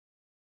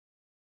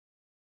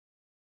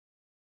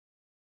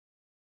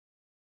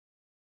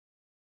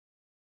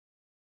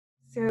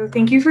So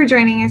thank you for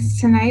joining us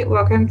tonight.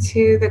 Welcome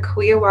to the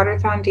Kaweah Water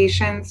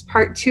Foundation's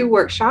Part 2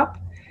 workshop.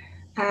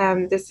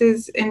 This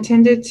is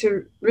intended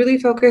to really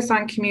focus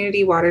on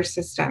community water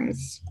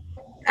systems.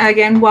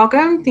 Again,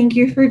 welcome. Thank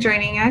you for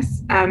joining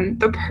us.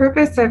 The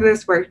purpose of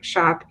this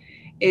workshop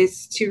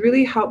is to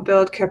really help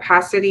build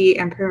capacity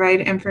and provide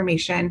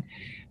information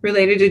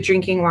related to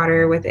drinking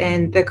water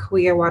within the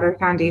Kaweah Water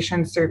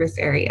Foundation service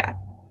area,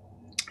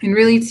 and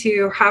really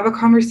to have a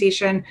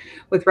conversation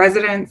with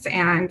residents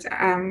and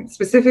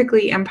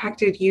specifically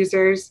impacted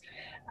users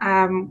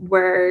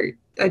where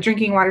a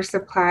drinking water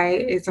supply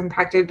is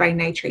impacted by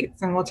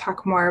nitrates. And we'll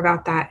talk more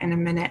about that in a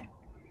minute.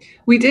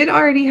 We did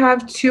already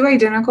have two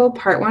identical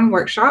Part 1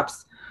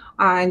 workshops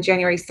on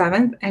January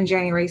 7th and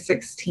January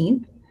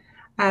 16th.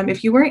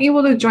 If you weren't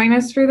able to join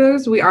us for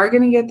those, we are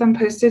going to get them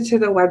posted to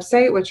the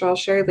website, which I'll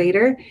share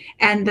later.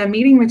 And the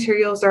meeting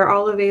materials are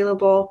all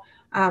available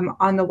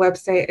on the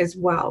website as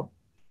well.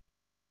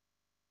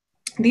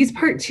 These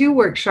Part 2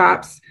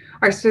 workshops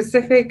are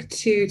specific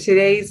to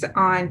today's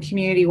on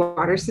community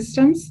water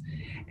systems.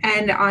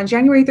 And on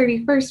January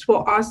 31st,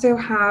 we'll also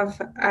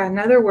have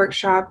another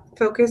workshop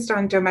focused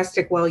on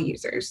domestic well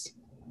users.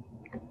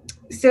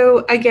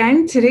 So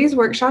again, today's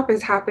workshop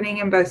is happening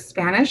in both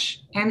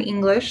Spanish and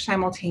English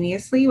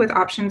simultaneously, with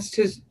options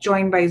to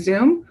join by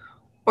Zoom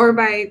or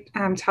by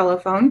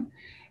telephone.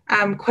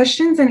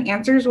 Questions and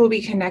answers will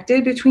be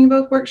connected between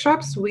both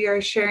workshops. We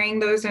are sharing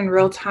those in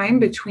real time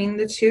between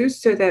the two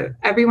so that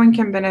everyone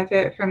can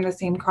benefit from the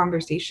same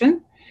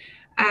conversation.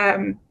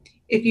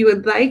 If you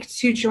would like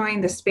to join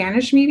the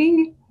Spanish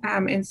meeting,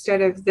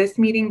 instead of this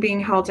meeting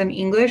being held in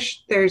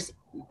English, there's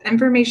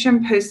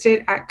information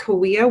posted at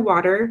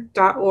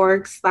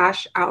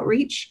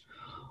kaweahwater.org/outreach,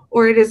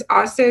 or it is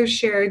also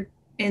shared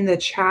in the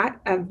chat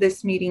of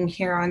this meeting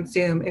here on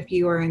Zoom if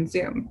you are in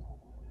Zoom.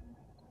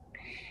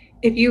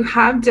 If you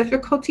have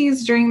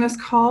difficulties during this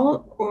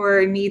call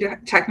or need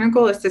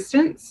technical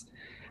assistance,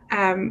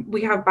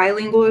 we have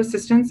bilingual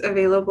assistance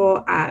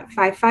available at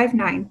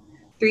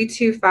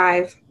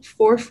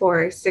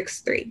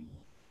 559-325-4463.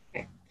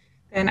 Okay.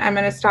 Then I'm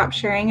going to stop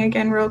sharing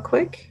again real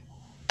quick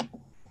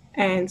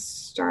and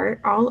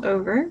start all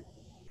over.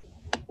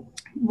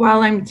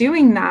 While I'm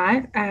doing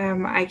that,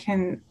 I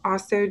can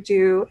also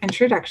do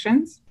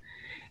introductions.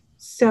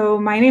 So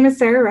my name is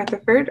Sarah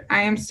Rutherford.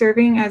 I am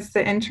serving as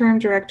the interim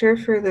director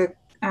for the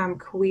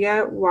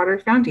Kaweah Water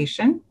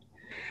Foundation.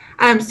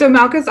 So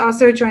Malka is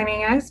also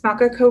joining us,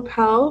 Malka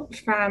Copel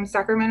from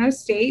Sacramento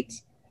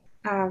State.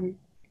 And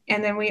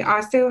then we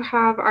also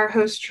have our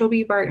host,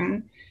 Trilby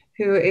Barton,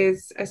 who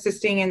is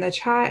assisting in the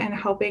chat and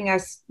helping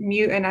us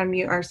mute and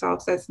unmute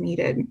ourselves as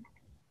needed.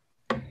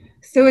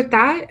 So with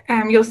that,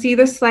 you'll see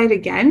this slide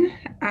again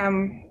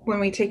when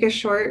we take a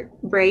short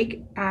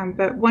break,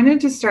 but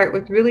wanted to start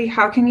with really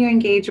how can you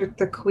engage with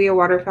the Kaweah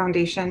Water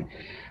Foundation?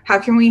 How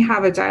can we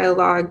have a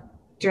dialogue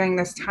during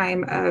this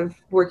time of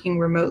working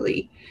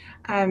remotely?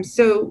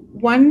 So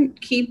one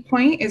key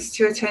point is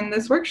to attend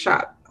this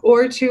workshop,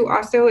 or to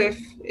also, if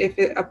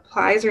it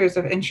applies or is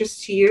of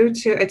interest to you,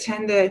 to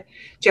attend the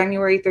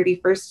January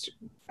 31st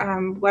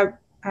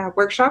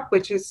workshop,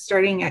 which is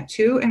starting at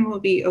 2 and will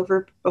be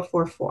over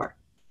before 4.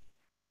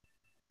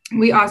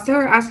 We also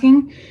are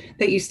asking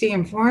that you stay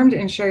informed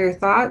and share your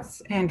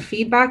thoughts and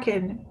feedback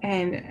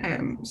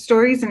and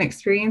stories and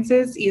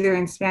experiences, either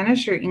in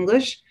Spanish or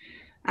English,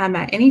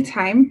 at any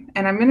time.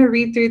 And I'm going to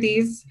read through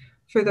these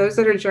for those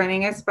that are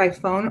joining us by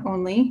phone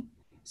only.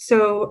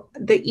 So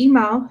the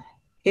email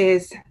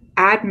is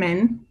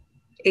admin,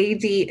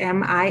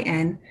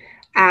 ADMIN,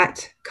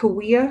 at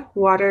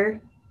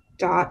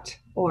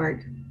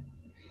kaweahwater.org.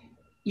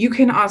 You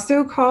can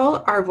also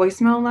call our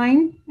voicemail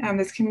line.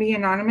 This can be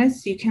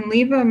anonymous. You can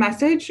leave a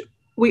message.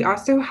 We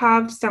also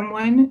have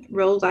someone,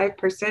 real live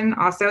person,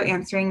 also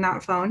answering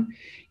that phone.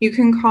 You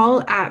can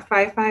call at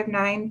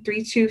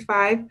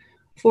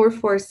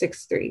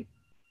 559-325-4463.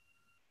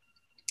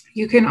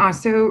 You can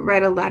also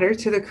write a letter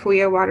to the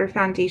Kaweah Water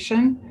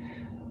Foundation.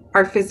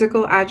 Our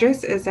physical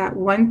address is at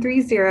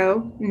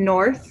 130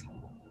 North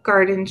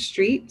Garden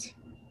Street,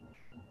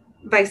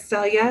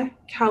 Visalia,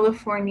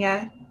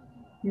 California,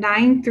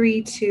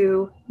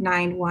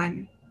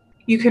 93291.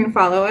 You can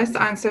follow us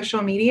on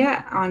social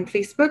media on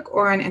Facebook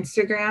or on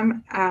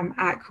Instagram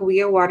at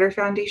Kaweah Water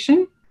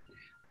Foundation.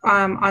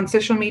 On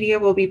social media,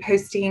 we'll be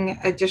posting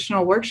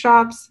additional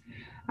workshops.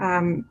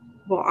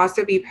 We'll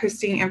also be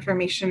posting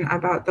information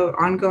about the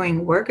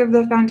ongoing work of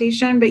the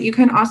foundation, but you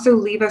can also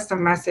leave us a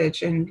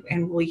message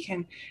and we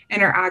can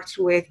interact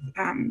with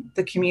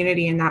the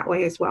community in that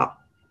way as well.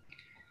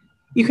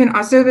 You can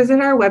also visit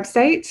our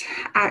website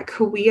at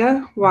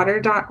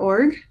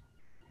kaweahwater.org.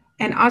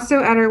 And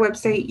also at our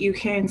website, you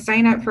can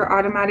sign up for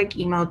automatic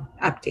email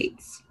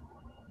updates.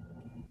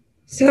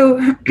 So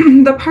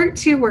the Part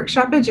 2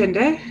 workshop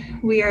agenda,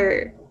 we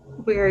are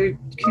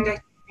conducting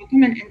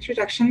welcome and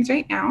introductions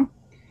right now.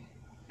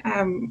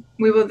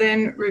 We will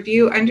then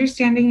review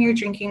understanding your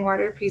drinking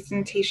water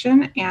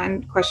presentation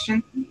and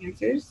questions and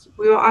answers.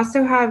 We will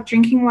also have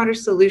drinking water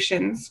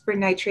solutions for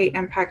nitrate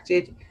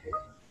impacted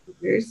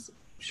users,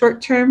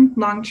 short-term,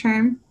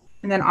 long-term,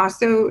 and then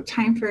also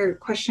time for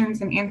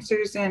questions and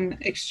answers and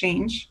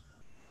exchange.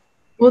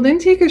 We'll then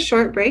take a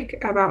short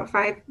break, about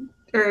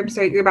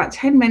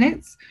 10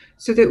 minutes,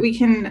 so that we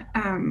can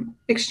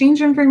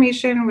exchange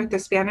information with the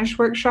Spanish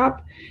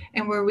workshop,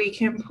 and where we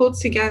can pull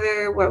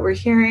together what we're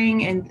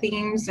hearing and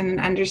themes and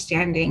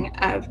understanding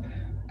of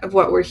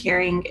what we're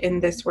hearing in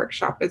this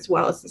workshop as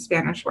well as the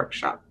Spanish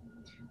workshop.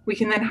 We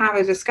can then have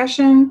a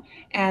discussion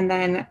and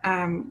then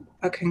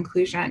a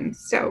conclusion.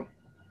 So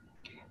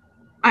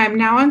I'm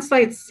now on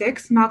slide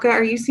 6. Malka,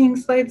 are you seeing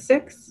slide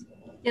 6?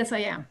 Yes, I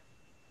am.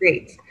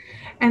 Great.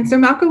 And so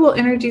Malka will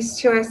introduce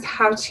to us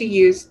how to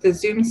use the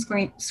Zoom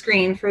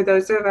screen for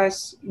those of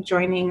us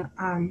joining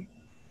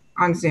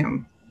on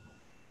Zoom.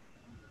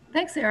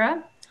 Thanks,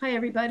 Sarah. Hi,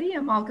 everybody.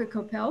 I'm Malka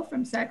Coppell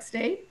from Sac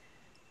State.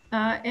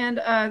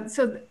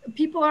 So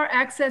people are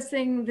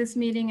accessing this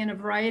meeting in a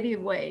variety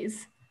of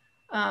ways.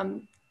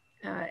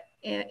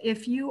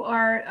 If you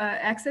are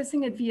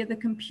accessing it via the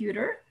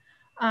computer,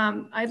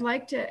 I'd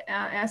like to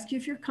ask you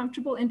if you're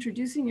comfortable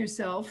introducing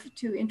yourself,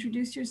 to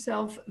introduce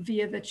yourself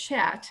via the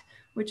chat,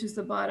 which is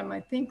the bottom, I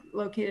think,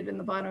 located in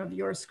the bottom of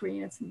your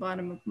screen. It's the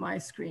bottom of my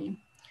screen.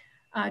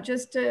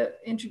 Just to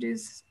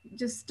introduce,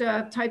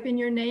 type in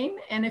your name,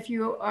 and if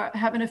you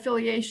have an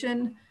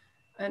affiliation,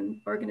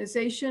 an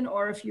organization,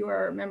 or if you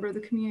are a member of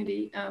the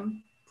community,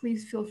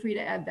 please feel free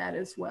to add that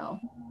as well.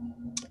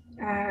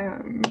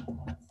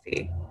 Let's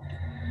see.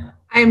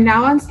 I'm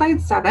now on slide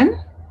 7,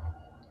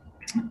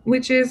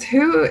 which is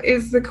who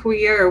is the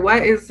Kaweah, or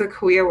what is the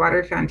Kaweah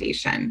Water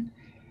Foundation?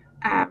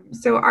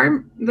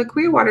 The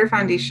Kaweah Water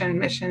Foundation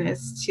mission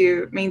is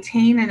to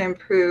maintain and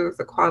improve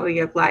the quality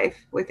of life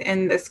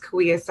within this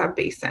Kaweah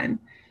subbasin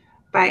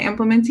by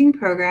implementing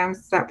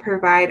programs that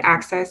provide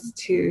access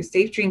to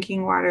safe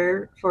drinking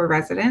water for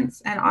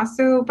residents, and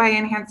also by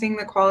enhancing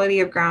the quality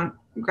of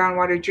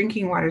groundwater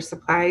drinking water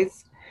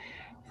supplies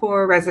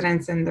for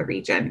residents in the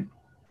region.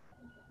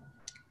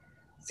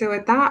 So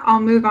with that,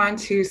 I'll move on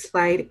to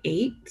slide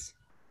 8.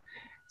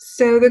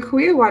 So the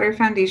Kaweah Water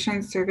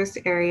Foundation service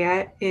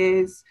area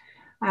is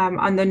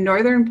on the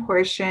northern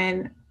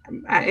portion,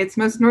 at its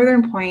most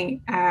northern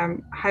point,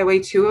 Highway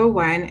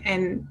 201,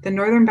 and the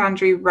northern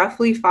boundary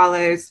roughly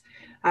follows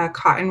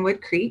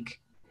Cottonwood Creek.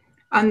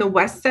 On the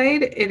west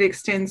side, it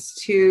extends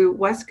to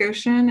West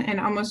Goshen and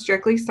almost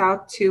directly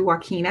south to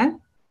Waukena.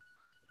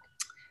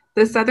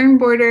 The southern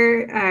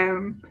border,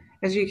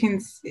 if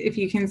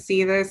you can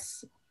see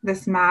this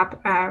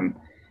map,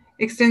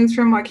 extends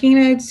from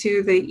Waukena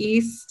to the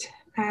east,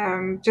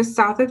 just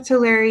south of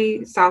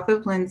Tulare, south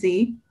of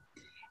Lindsay.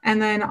 And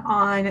then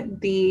on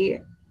the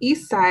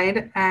east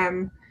side,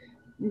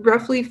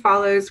 roughly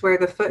follows where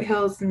the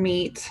foothills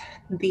meet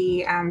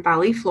the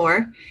valley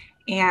floor,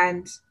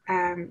 and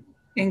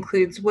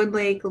includes Wood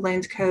Lake,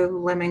 Lind Cove,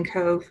 Lemon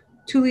Cove,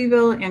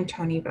 Tullyville, and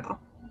Tonyville.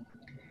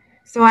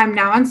 So I'm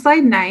now on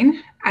slide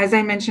 9. As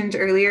I mentioned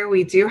earlier,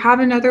 we do have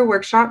another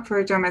workshop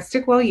for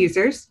domestic well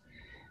users.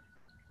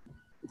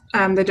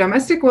 The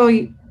domestic well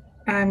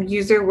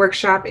user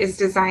workshop is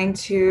designed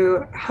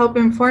to help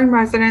inform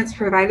residents,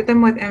 provide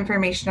them with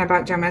information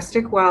about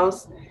domestic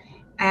wells.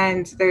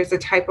 And there's a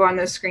typo on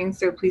the screen,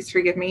 so please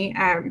forgive me.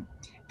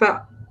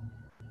 But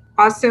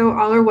also,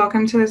 all are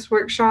welcome to this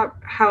workshop.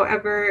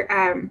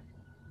 However,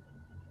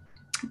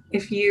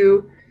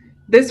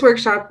 this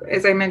workshop,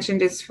 as I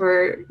mentioned, is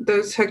for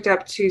those hooked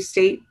up to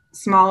state,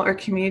 small, or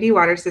community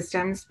water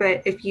systems.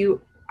 But if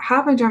you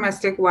have a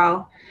domestic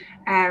well,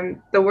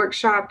 the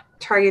workshop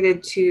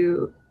targeted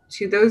to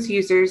those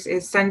users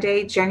is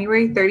Sunday,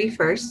 January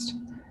 31st,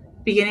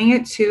 beginning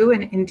at 2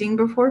 and ending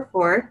before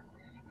 4.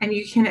 And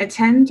you can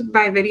attend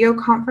by video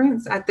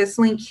conference at this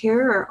link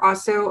here, or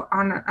also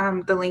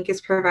on the link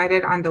is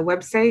provided on the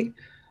website,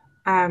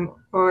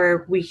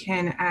 or we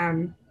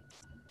can,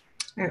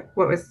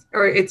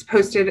 it's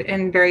posted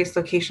in various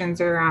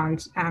locations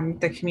around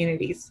the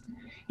communities.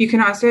 You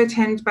can also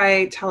attend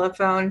by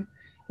telephone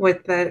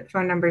with the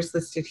phone numbers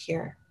listed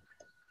here.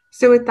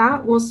 So with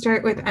that, we'll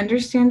start with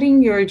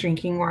understanding your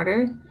drinking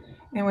water.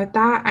 And with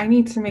that, I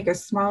need to make a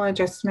small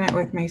adjustment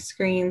with my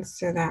screen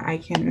so that I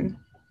can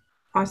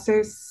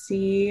also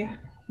see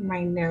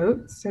my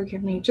notes. So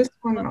give me just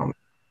one moment.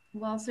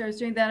 While Sarah's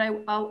doing that,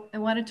 I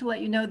wanted to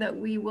let you know that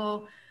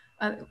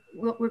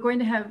we're going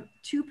to have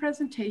 2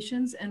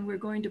 presentations, and we're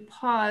going to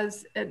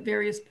pause at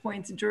various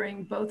points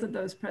during both of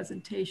those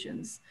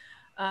presentations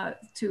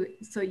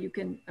so you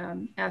can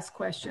ask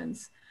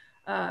questions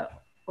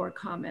or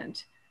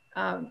comment.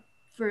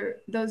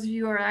 For those of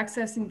you who are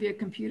accessing via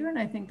computer, and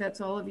I think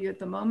that's all of you at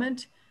the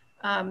moment,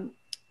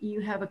 you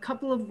have a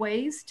couple of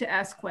ways to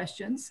ask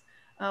questions.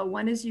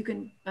 One is you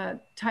can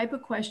type a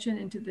question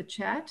into the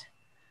chat,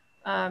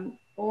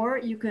 or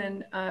you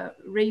can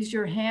raise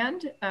your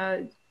hand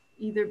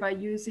either by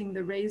using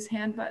the raise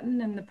hand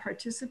button in the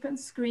participant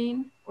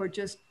screen, or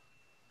just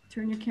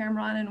turn your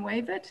camera on and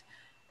wave it,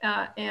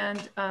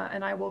 and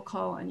I will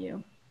call on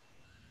you.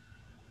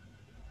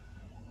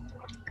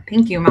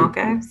 Thank you,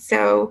 Malka.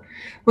 So,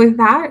 with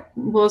that,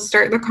 we'll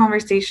start the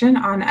conversation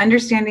on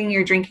understanding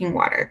your drinking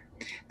water.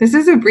 This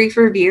is a brief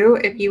review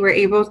if you were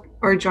able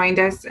or joined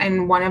us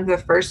in one of the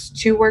first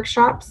two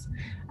workshops,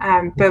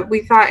 but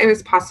we thought it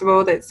was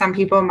possible that some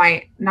people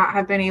might not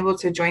have been able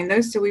to join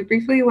those. So, we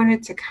briefly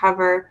wanted to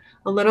cover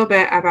a little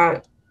bit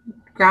about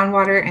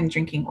groundwater and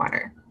drinking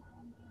water.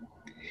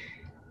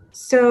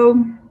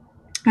 So,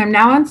 I'm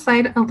now on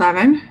slide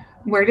 11.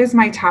 Where does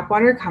my tap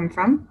water come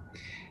from?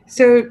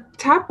 So,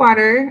 tap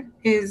water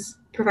is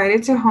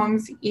provided to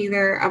homes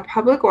either a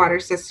public water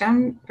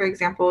system, for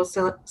example,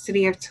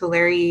 City of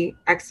Tulare,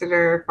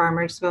 Exeter,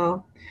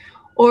 Farmersville,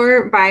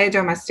 or by a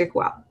domestic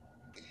well.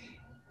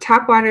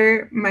 Tap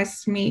water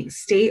must meet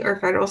state or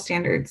federal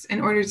standards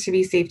in order to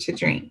be safe to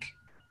drink.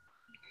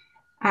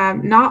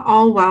 Not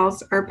all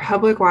wells or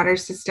public water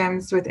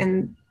systems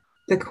within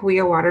the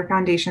Kaweah Water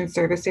Foundation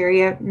service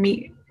area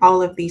meet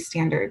all of these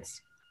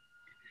standards.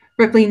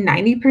 Roughly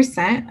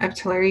 90% of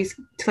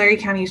Tulare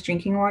County's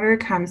drinking water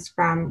comes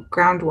from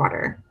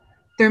groundwater.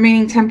 The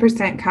remaining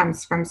 10%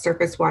 comes from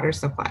surface water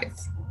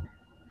supplies.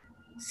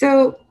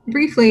 So,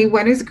 briefly,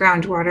 what is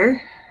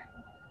groundwater?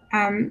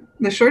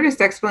 The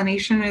shortest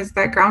explanation is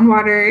that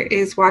groundwater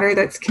is water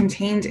that's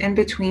contained in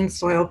between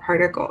soil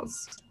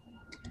particles.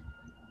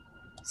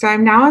 So,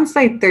 I'm now on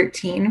slide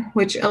 13,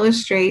 which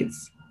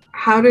illustrates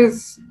how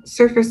does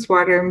surface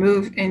water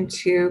move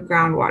into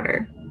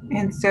groundwater.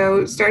 And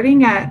so,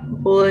 starting at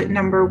bullet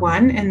number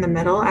 1 in the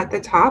middle at the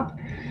top,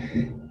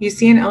 you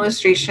see an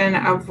illustration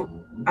of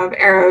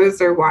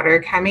arrows or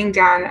water coming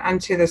down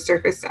onto the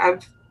surface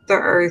of the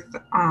earth.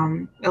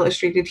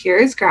 Illustrated here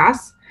is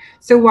grass.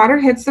 So, water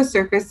hits the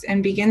surface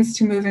and begins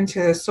to move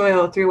into the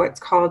soil through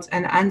what's called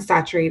an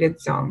unsaturated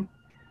zone.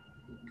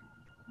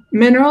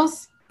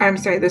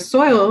 The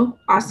soil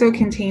also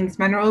contains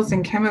minerals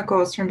and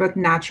chemicals from both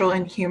natural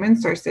and human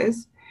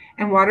sources,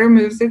 and water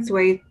moves its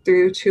way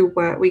through to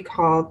what we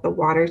call the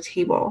water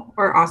table,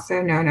 or also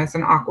known as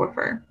an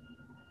aquifer.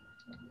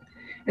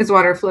 As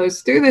water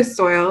flows through the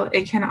soil,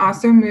 it can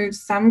also move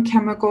some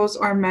chemicals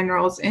or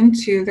minerals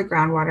into the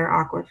groundwater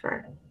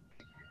aquifer.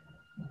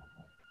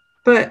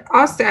 But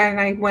also, and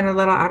I went a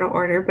little out of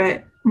order,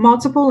 but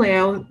multiple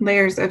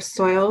layers of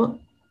soil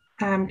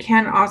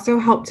can also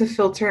help to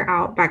filter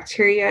out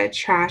bacteria,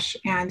 trash,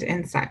 and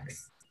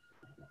insects.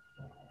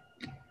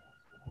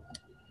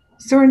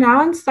 So we're now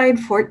on slide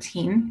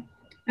 14,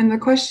 and the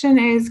question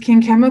is,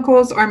 can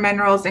chemicals or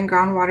minerals in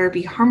groundwater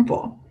be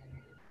harmful?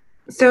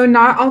 So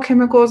not all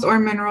chemicals or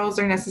minerals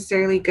are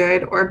necessarily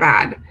good or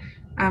bad.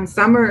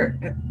 Some are,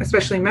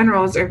 especially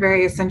minerals, are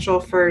very essential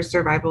for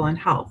survival and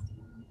health.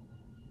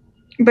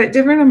 But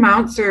different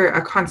amounts or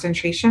a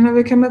concentration of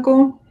a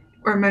chemical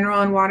or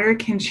mineral in water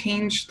can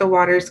change the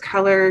water's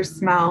color,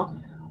 smell,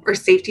 or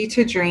safety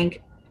to drink,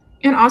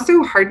 and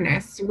also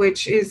hardness,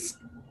 which is,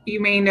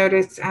 you may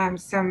notice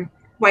some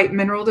white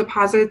mineral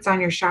deposits on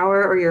your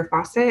shower or your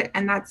faucet,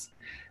 and that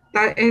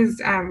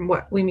is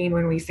what we mean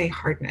when we say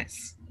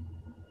hardness.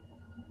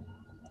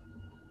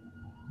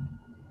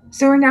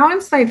 So we're now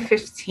on slide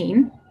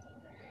 15.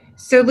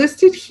 So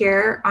listed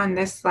here on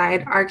this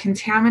slide are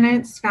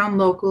contaminants found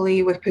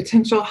locally with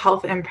potential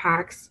health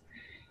impacts.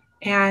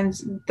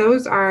 And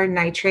those are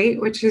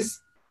nitrate, which is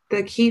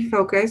the key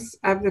focus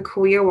of the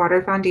Kaweah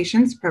Water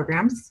Foundation's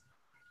programs.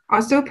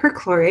 Also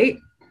perchlorate,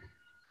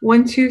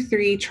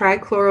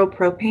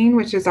 1,2,3-trichloropropane,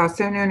 which is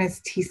also known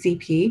as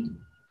TCP.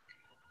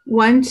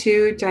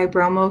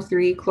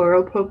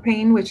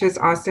 1,2-dibromo-3-chloropropane, which is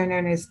also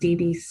known as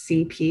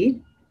DBCP.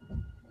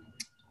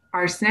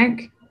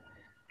 Arsenic,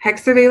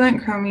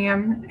 hexavalent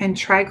chromium, and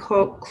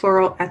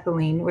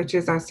trichloroethylene, which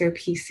is also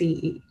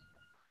PCE.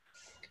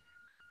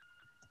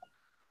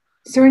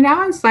 So we're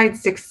now on slide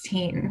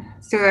 16.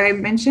 So I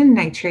mentioned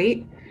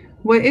nitrate.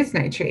 What is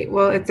nitrate?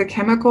 Well, it's a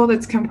chemical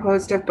that's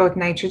composed of both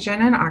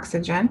nitrogen and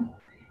oxygen.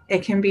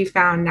 It can be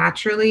found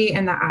naturally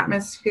in the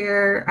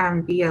atmosphere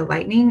via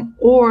lightning,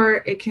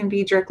 or it can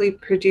be directly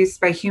produced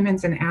by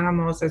humans and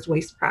animals as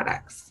waste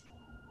products.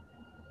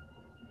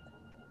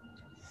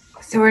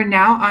 So we're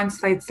now on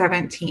slide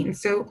 17.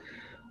 So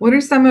what are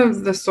some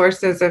of the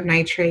sources of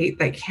nitrate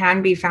that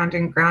can be found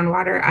in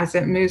groundwater as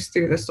it moves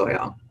through the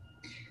soil?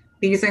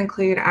 These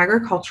include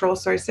agricultural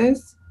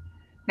sources,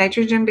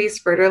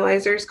 nitrogen-based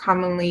fertilizers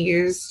commonly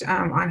used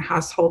on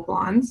household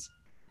lawns,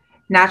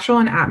 natural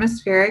and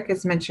atmospheric,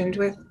 as mentioned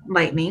with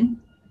lightning,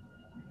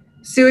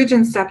 sewage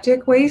and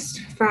septic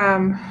waste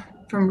from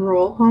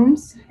rural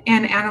homes,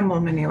 and animal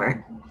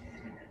manure.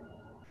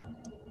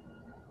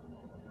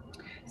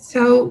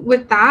 So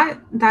with that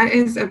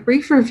is a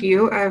brief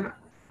review of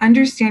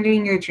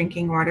understanding your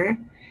drinking water.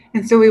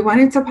 And so we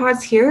wanted to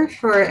pause here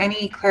for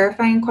any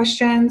clarifying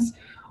questions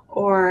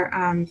or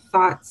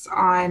thoughts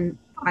on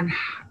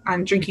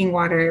drinking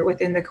water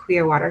within the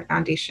Kaweah Water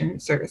Foundation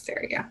service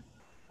area.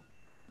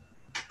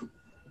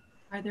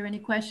 Are there any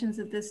questions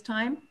at this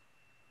time?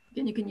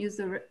 Again, you can use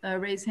the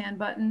raise hand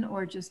button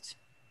or just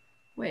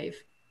wave.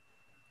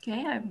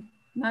 Okay, I'm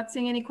not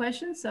seeing any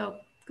questions, so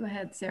go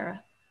ahead,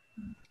 Sarah.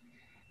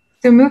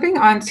 So moving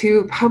on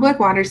to public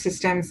water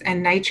systems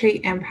and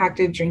nitrate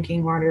impacted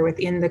drinking water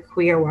within the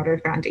Kaweah Water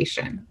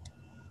Foundation.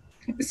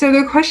 So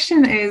the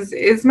question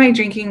is my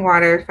drinking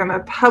water from a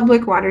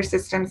public water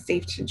system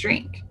safe to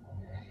drink?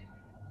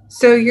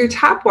 So your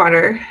tap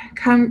water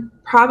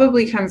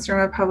probably comes from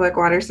a public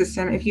water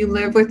system if you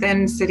live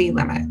within city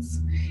limits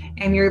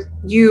and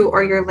you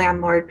or your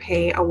landlord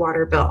pay a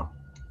water bill.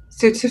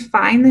 So to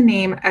find the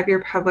name of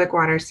your public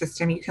water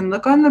system, you can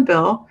look on the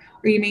bill,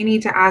 or you may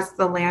need to ask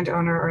the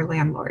landowner or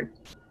landlord.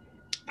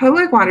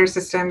 Public water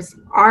systems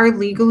are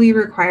legally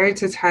required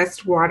to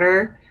test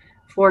water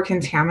for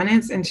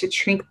contaminants and to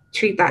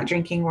treat that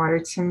drinking water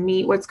to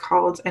meet what's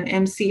called an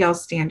MCL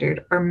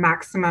standard, or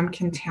maximum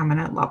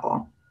contaminant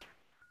level.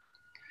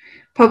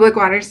 Public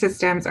water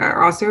systems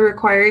are also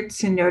required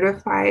to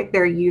notify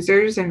their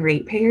users and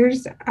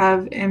ratepayers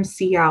of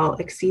MCL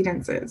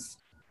exceedances.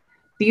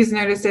 These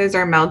notices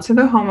are mailed to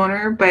the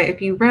homeowner, but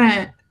if you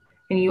rent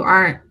and you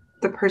aren't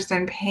the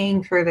person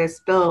paying for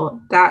this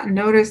bill, that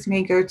notice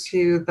may go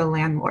to the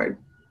landlord.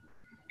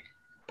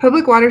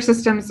 Public water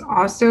systems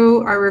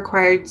also are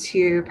required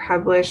to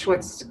publish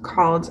what's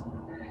called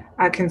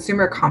a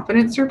consumer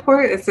confidence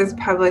report. This is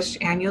published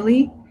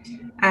annually.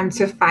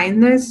 To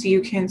find this,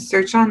 you can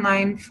search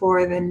online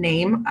for the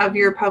name of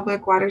your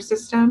public water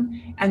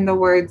system and the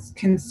words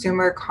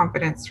consumer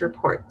confidence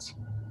report.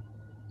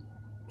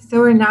 So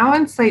we're now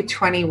on slide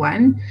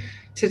 21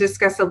 to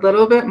discuss a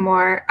little bit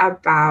more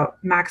about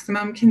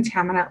maximum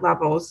contaminant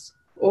levels,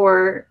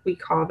 or we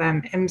call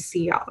them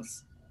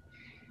MCLs.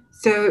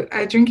 So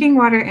a drinking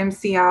water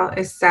MCL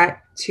is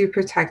set to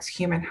protect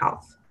human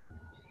health.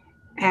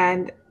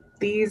 And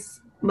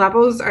these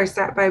levels are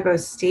set by both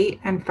state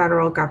and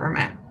federal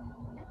government.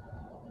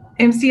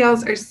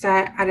 MCLs are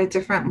set at a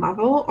different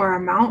level or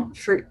amount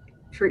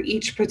for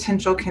each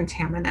potential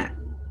contaminant.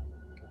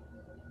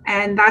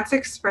 And that's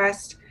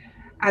expressed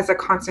as a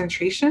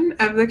concentration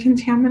of the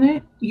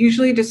contaminant,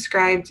 usually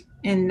described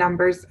in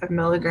numbers of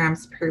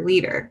milligrams per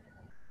liter.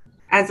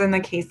 As in the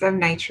case of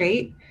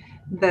nitrate,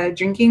 the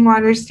drinking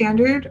water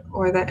standard,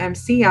 or the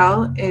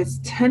MCL, is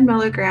 10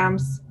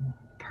 milligrams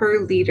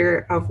per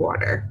liter of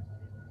water.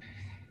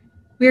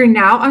 We are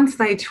now on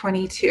slide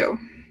 22.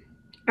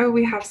 Oh,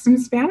 we have some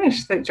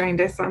Spanish that joined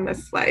us on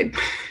this slide.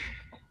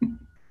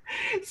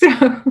 So,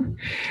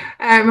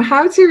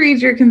 how to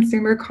read your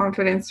consumer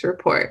confidence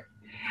report.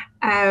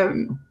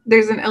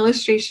 There's an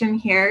illustration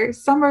here.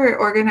 Some are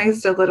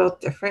organized a little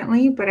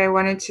differently, but I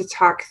wanted to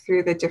talk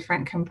through the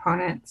different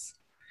components.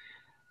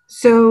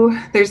 So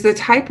there's the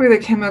type or the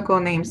chemical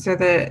name. So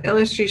the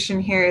illustration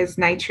here is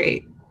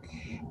nitrate.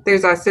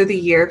 There's also the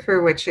year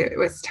for which it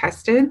was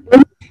tested.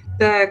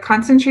 The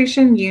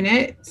concentration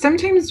unit,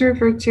 sometimes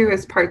referred to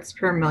as parts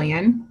per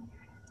million.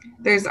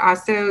 There's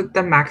also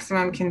the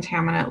maximum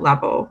contaminant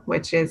level,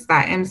 which is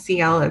that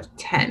MCL of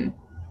 10.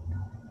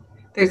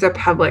 There's a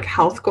public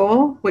health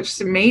goal,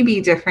 which may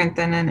be different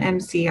than an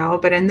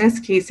MCL, but in this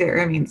case, it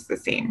remains the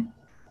same.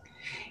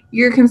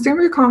 Your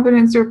consumer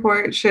confidence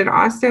report should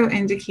also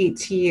indicate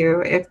to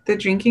you if the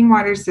drinking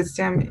water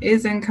system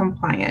is in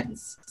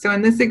compliance. So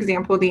in this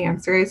example, the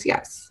answer is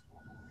yes.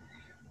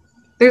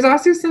 There's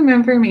also some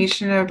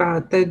information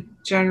about the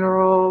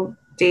general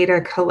data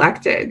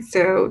collected.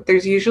 So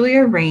there's usually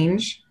a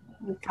range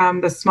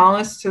from the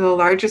smallest to the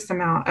largest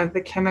amount of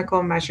the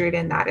chemical measured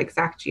in that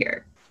exact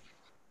year.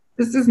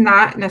 This does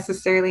not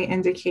necessarily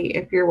indicate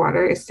if your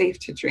water is safe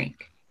to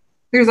drink.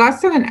 There's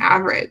also an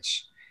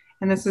average,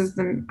 and this is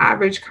the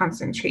average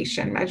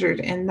concentration measured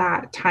in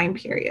that time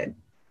period.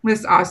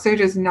 This also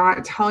does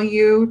not tell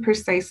you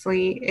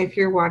precisely if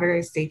your water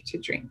is safe to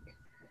drink.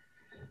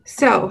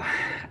 So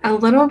a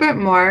little bit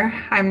more,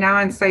 I'm now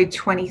on slide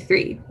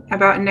 23,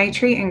 about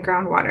nitrate in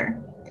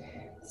groundwater.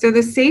 So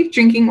the safe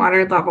drinking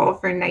water level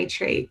for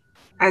nitrate,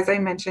 as I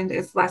mentioned,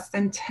 is less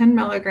than 10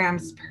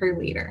 milligrams per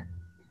liter.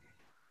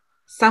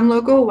 Some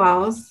local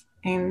wells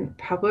and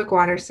public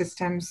water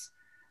systems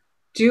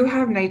do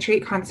have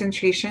nitrate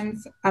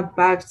concentrations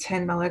above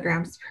 10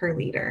 milligrams per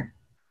liter.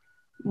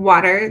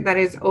 Water that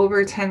is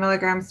over 10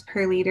 milligrams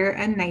per liter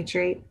and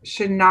nitrate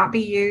should not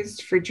be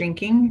used for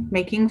drinking,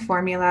 making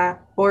formula,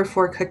 or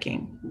for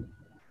cooking.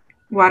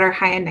 Water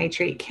high in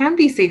nitrate can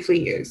be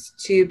safely used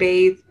to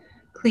bathe,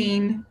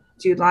 clean,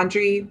 do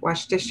laundry,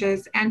 wash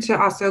dishes, and to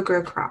also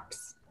grow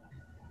crops.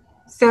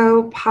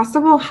 So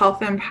possible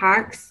health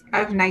impacts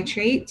of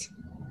nitrate.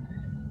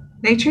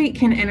 Nitrate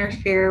can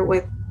interfere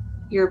with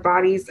your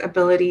body's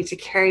ability to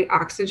carry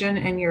oxygen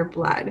in your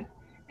blood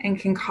and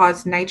can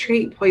cause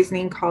nitrate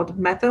poisoning called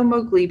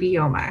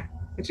methylmoglobioma,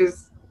 which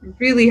is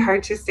really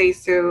hard to say,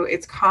 so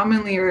it's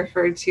commonly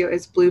referred to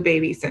as blue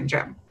baby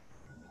syndrome.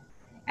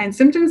 And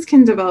symptoms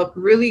can develop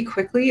really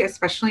quickly,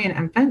 especially in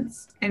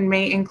infants, and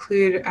may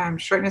include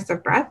shortness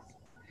of breath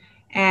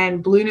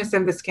and blueness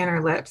of the skin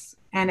or lips.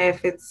 And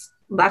if it's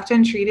left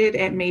untreated,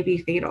 it may be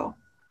fatal.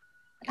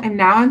 And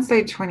now on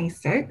slide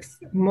 26,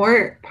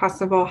 more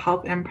possible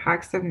health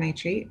impacts of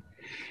nitrate.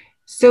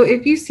 So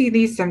if you see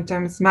these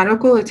symptoms,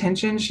 medical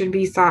attention should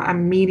be sought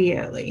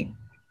immediately.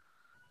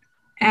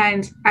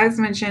 And as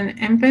mentioned,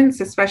 infants,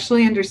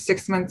 especially under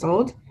 6 months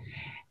old,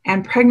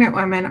 and pregnant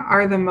women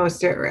are the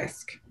most at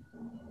risk.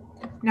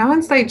 Now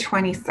on slide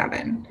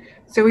 27.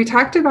 So we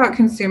talked about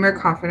consumer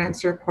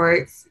confidence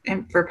reports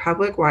for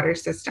public water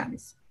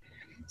systems.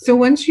 So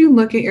once you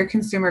look at your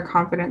consumer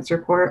confidence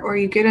report or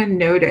you get a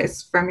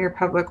notice from your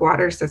public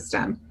water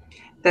system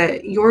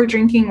that your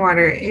drinking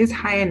water is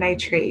high in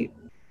nitrate,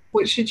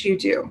 what should you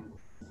do?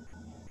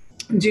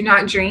 Do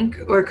not drink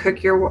or cook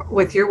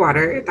with your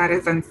water. That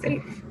is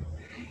unsafe.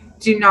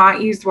 Do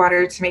not use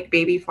water to make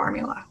baby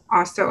formula.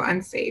 Also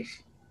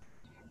unsafe.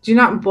 Do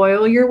not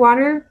boil your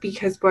water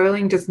because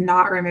boiling does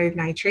not remove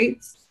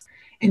nitrates.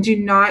 And do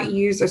not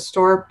use a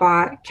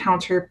store-bought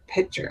counter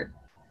pitcher.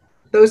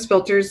 Those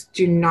filters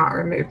do not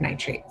remove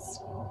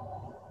nitrates.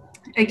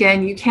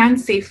 Again, you can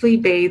safely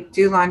bathe,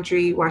 do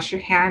laundry, wash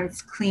your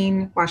hands,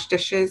 clean, wash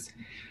dishes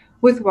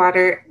with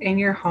water in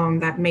your home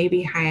that may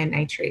be high in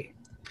nitrate.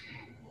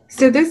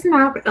 So this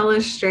map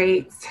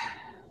illustrates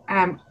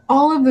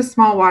all of the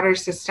small water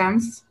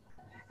systems,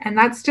 and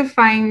that's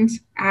defined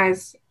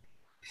as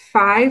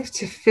 5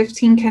 to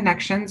 15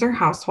 connections or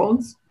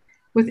households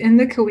within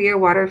the Kaweah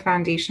Water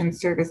Foundation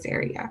service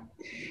area.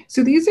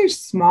 So these are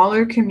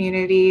smaller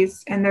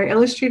communities, and they're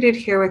illustrated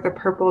here with a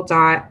purple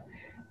dot.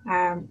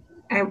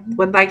 I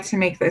would like to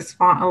make this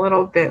font a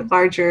little bit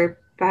larger,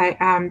 but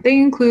they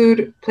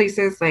include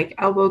places like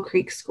Elbow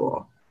Creek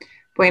School,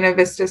 Buena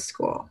Vista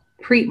School,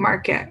 Preet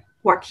Market,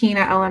 Joaquina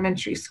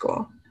Elementary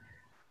School,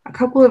 a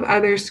couple of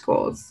other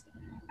schools.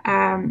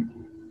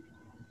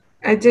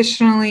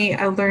 Additionally,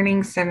 a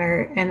learning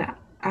center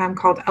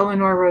called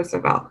Eleanor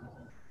Roosevelt.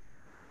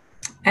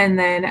 And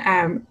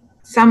then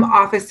some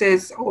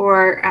offices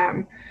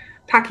or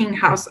packing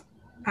house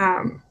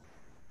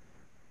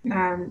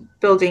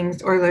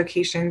buildings or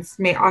locations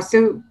may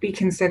also be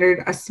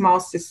considered a small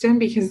system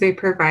because they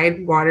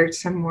provide water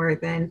to more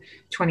than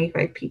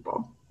 25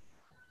 people.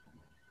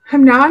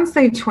 I'm now on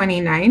slide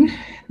 29.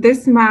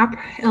 This map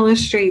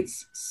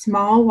illustrates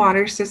small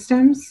water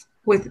systems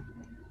with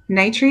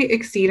nitrate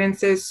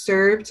exceedances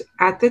served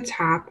at the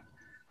tap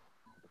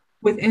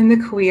within the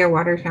Kaweah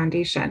Water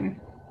Foundation.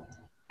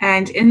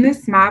 And in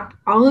this map,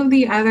 all of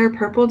the other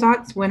purple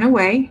dots went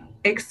away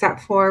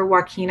except for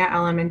Joaquina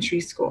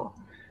Elementary School,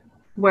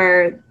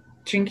 where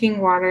drinking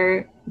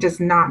water does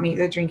not meet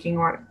the drinking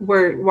water,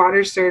 where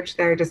water served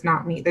there does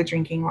not meet the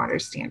drinking water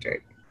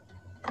standard.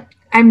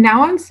 I'm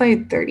now on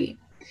slide 30.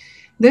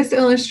 This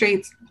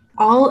illustrates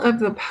all of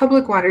the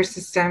public water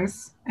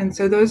systems, and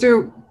so those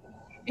are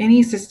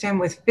any system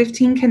with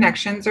 15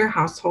 connections or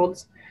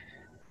households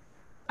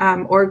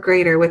or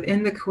greater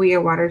within the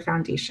Kaweah Water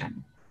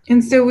Foundation.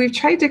 And so we've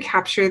tried to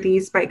capture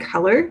these by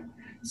color.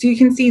 So you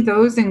can see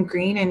those in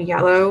green and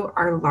yellow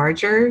are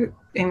larger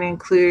and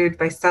include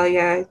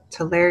Visalia,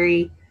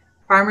 Tulare,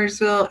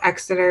 Farmersville,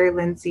 Exeter,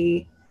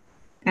 Lindsay,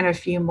 and a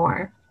few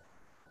more.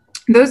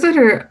 Those that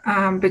are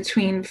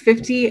between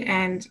 50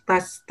 and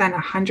less than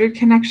 100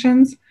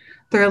 connections,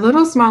 they're a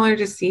little smaller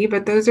to see,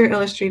 but those are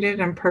illustrated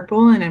in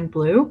purple and in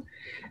blue.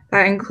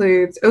 That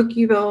includes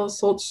Okieville,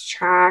 Soltz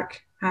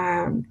Track,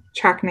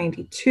 Track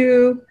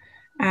 92,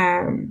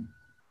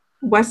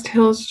 West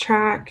Hills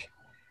Track,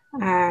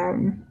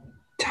 Tonyville,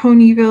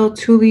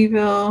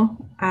 Tuleyville,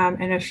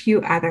 and a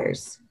few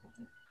others.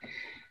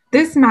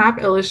 This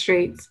map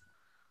illustrates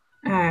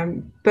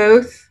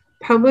both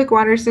public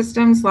water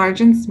systems,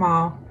 large and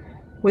small,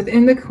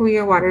 within the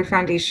Kaweah Water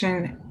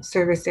Foundation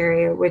service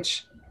area,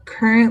 which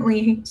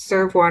currently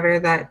serve water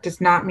that does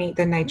not meet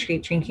the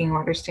nitrate drinking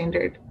water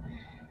standard.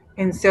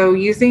 And so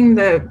using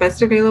the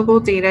best available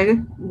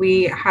data,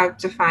 we have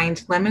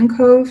defined Lemon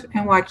Cove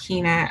and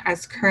Joaquina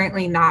as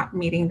currently not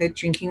meeting the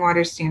drinking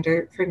water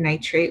standard for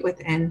nitrate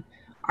within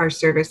our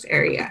service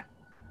area.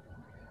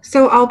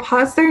 So I'll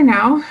pause there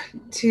now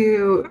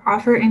to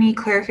offer any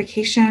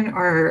clarification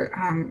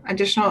or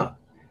additional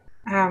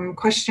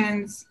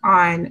questions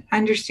on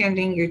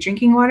understanding your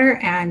drinking water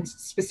and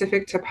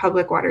specific to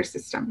public water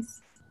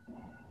systems.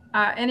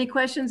 Any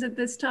questions at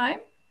this time?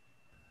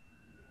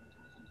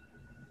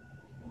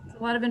 It's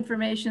a lot of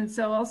information.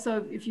 So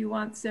also, if you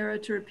want Sarah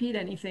to repeat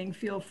anything,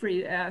 feel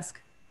free to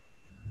ask.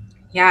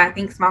 Yeah,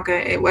 thanks,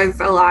 Malka. It was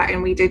a lot,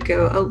 and we did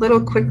go a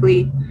little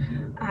quickly,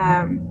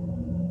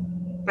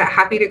 but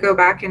happy to go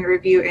back and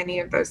review any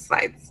of those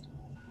slides.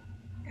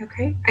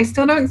 Okay, I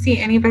still don't see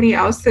anybody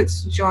else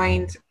that's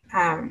joined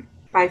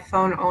by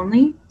phone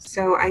only,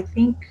 so I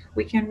think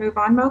we can move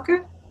on,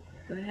 Malka.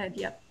 Go ahead,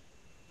 yep.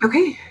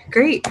 Okay,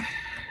 great.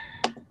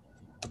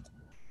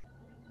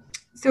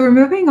 So we're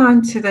moving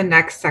on to the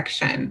next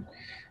section,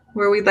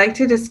 where we'd like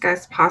to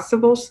discuss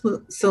possible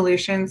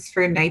solutions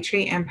for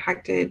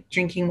nitrate-impacted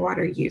drinking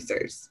water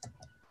users.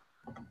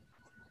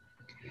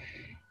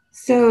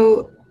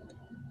 So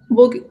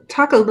we'll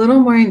talk a little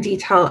more in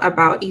detail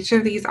about each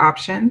of these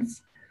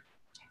options,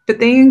 but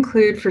they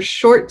include, for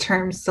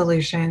short-term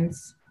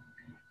solutions,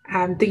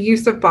 the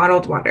use of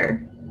bottled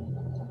water.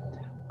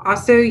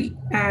 Also,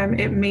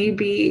 it may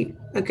be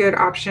a good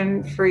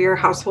option for your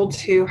household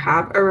to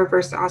have a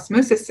reverse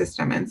osmosis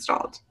system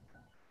installed.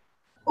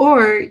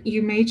 Or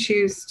you may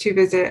choose to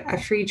visit a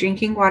free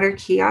drinking water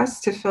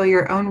kiosk to fill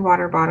your own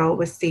water bottle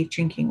with safe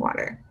drinking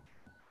water.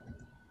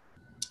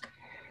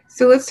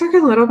 So let's talk a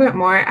little bit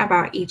more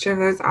about each of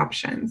those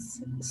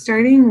options.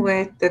 Starting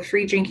with the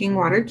free drinking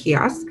water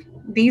kiosk,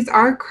 these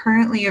are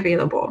currently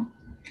available.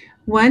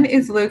 One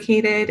is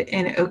located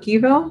in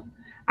Okieville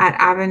at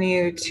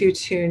Avenue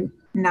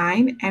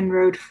 229 and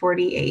Road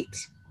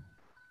 48.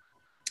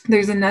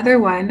 There's another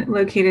one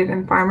located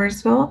in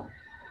Farmersville,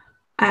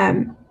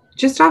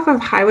 just off of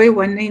Highway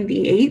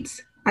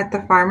 198 at the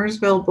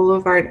Farmersville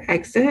Boulevard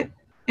exit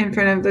in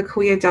front of the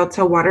Kaweah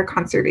Delta Water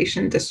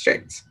Conservation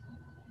District.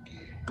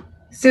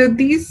 So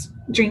these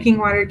drinking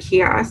water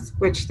kiosks,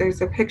 which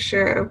there's a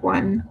picture of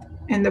one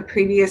in the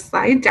previous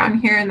slide down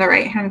here in the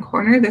right-hand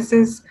corner, this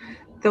is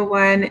the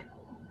one,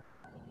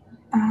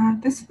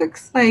 this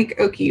looks like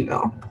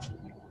Okieville.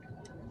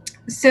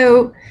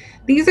 So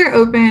these are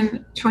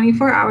open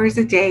 24 hours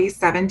a day,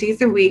 7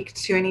 days a week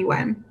to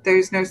anyone.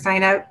 There's no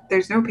sign up,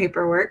 there's no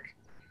paperwork.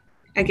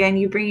 Again,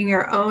 you bring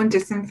your own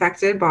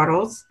disinfected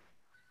bottles.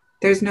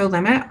 There's no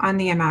limit on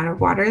the amount of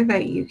water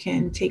that you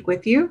can take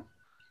with you.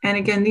 And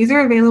again, these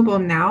are available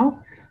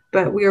now,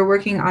 but we are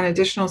working on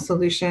additional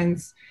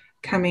solutions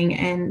coming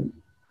in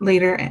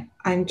later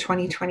in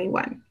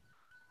 2021.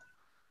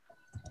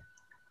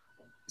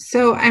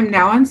 So I'm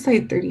now on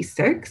slide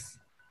 36.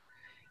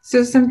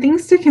 So some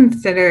things to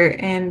consider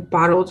in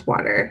bottled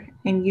water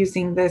and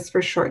using this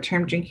for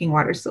short-term drinking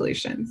water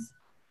solutions.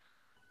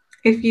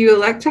 If you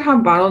elect to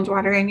have bottled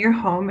water in your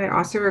home, it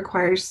also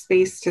requires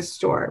space to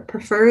store,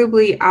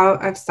 preferably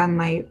out of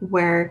sunlight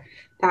where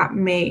that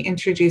may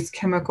introduce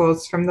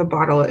chemicals from the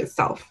bottle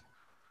itself.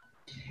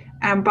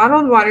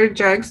 Bottled water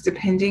jugs,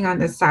 depending on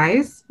the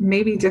size,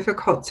 may be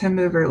difficult to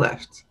move or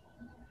lift.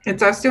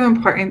 It's also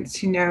important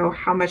to know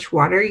how much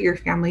water your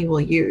family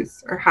will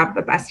use or have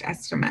the best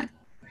estimate.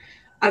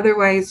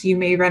 Otherwise, you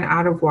may run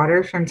out of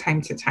water from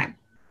time to time.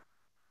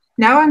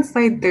 Now on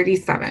slide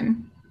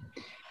 37,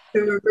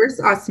 the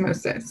reverse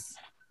osmosis,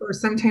 or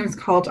sometimes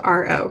called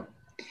RO.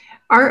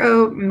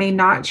 RO may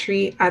not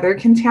treat other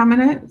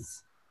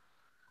contaminants.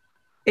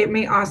 It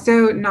may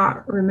also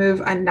not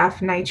remove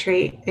enough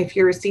nitrate if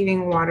you're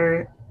receiving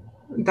water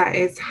that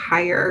is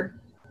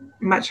higher,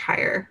 much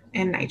higher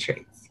in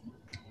nitrates.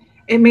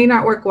 It may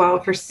not work well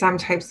for some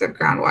types of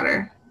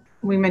groundwater.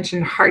 We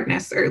mentioned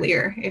hardness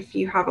earlier. If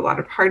you have a lot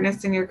of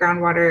hardness in your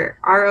groundwater,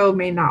 RO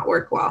may not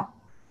work well.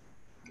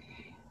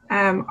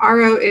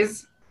 RO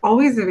is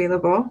always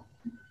available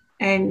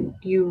and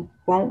you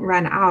won't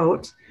run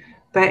out,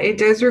 but it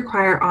does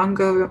require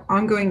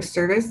ongoing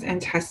service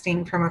and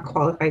testing from a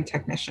qualified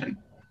technician.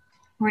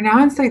 We're now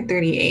on slide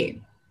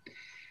 38.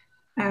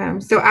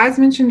 So as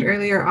mentioned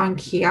earlier on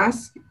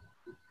kiosk,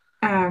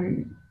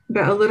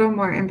 but a little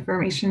more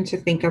information to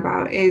think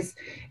about is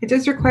it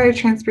does require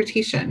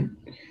transportation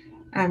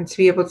to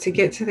be able to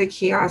get to the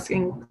kiosk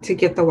and to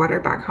get the water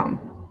back home.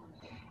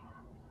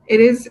 It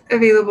is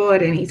available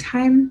at any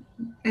time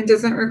and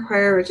doesn't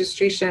require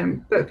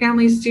registration, but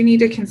families do need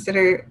to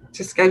consider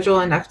to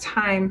schedule enough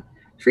time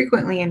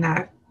frequently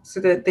enough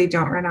so that they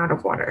don't run out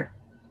of water.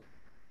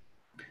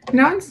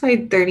 Now on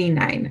slide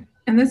 39,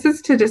 and this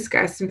is to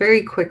discuss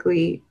very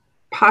quickly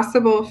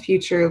possible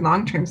future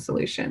long-term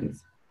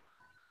solutions.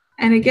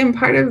 And again,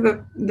 part of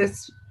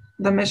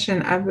the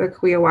mission of the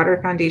Kaweah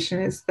Water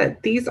Foundation is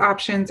that these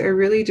options are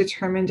really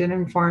determined and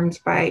informed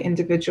by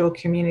individual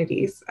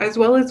communities, as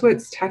well as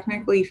what's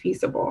technically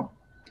feasible.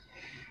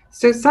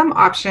 So some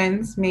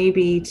options may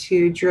be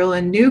to drill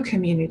a new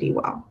community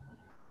well,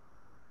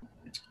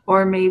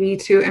 or maybe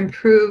to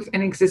improve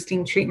an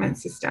existing treatment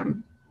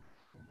system.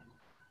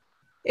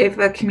 If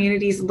a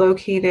community is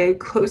located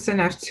close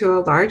enough to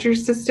a larger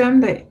system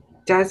that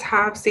does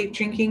have safe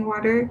drinking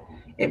water,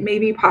 it may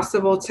be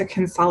possible to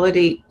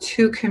consolidate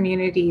two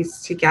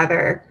communities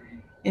together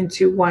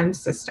into one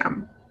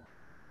system.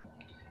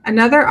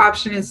 Another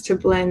option is to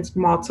blend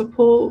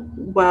multiple to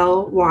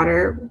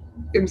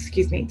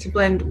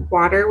blend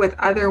water with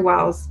other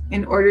wells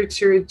in order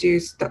to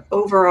reduce the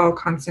overall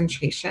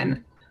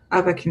concentration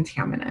of a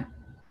contaminant.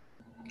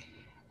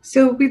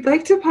 So we'd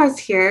like to pause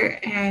here,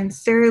 and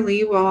Sarah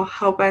Lee will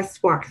help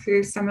us walk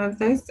through some of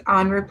this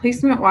on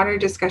replacement water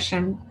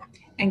discussion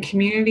and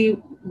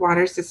community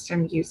water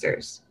system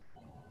users.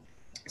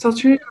 So I'll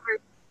turn it over.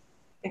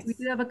 Yes. We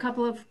do have a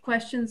couple of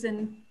questions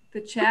in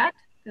the chat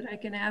that I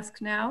can ask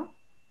now.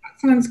 That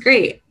sounds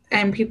great.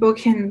 And people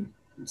can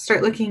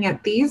start looking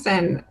at these,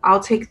 and I'll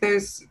take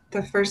those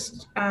the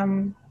first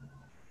in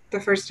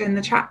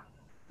the chat.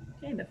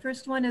 Okay, the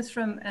first one is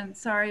from, and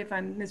sorry if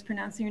I'm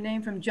mispronouncing your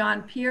name, from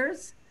John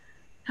Pierce.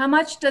 How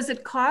much does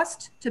it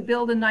cost to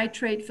build a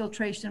nitrate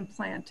filtration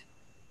plant?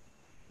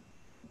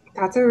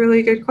 That's a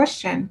really good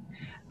question.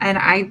 And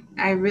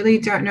I really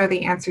don't know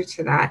the answer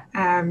to that.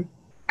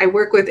 I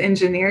work with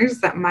engineers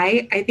that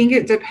might. I think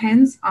it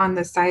depends on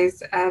the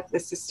size of the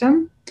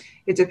system.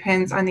 It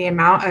depends on the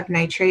amount of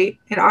nitrate.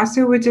 It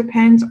also would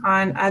depend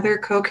on other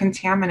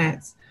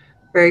co-contaminants.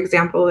 For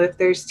example, if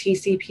there's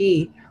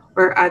TCP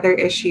or other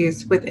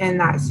issues within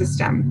that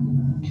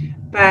system.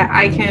 But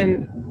I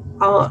can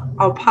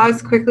I'll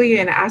pause quickly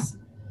and ask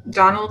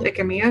Donald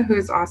Ikamia,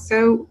 who's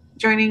also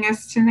joining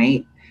us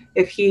tonight,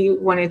 if he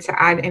wanted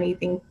to add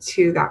anything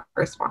to that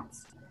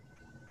response.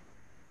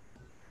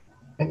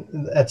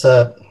 That's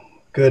a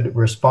good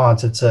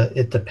response.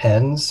 It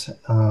depends,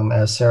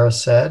 as Sarah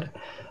said.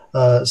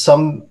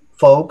 Some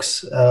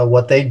folks,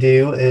 what they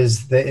do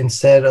is that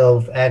instead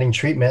of adding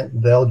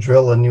treatment, they'll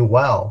drill a new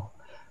well.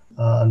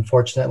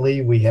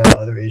 Unfortunately, we have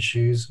other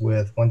issues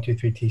with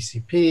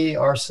 1,2,3-TCP,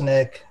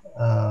 arsenic,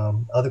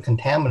 other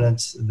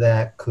contaminants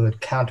that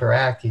could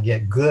counteract. You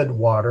get good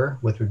water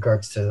with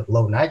regards to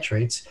low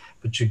nitrates,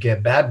 but you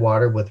get bad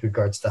water with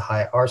regards to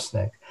high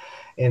arsenic.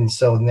 And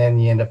so then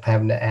you end up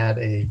having to add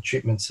a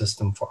treatment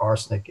system for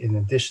arsenic in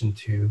addition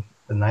to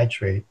the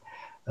nitrate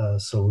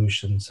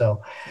solution.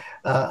 So,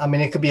 I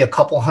mean, it could be a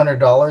couple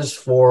 $100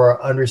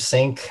 for under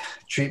sink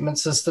treatment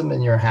system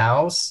in your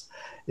house.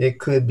 It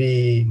could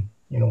be,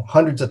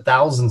 hundreds of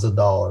thousands of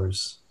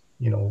dollars,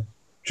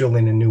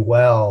 drilling a new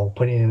well,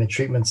 putting in a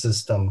treatment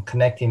system,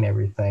 connecting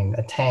everything,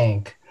 a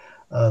tank,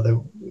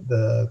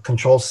 the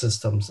control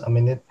systems. I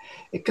mean,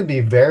 it could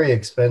be very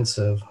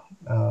expensive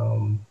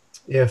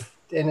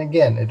and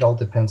again, it all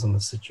depends on the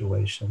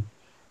situation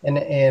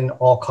and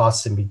all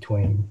costs in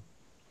between.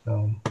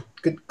 So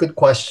good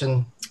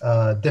question.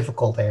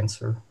 Difficult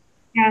answer.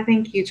 Yeah,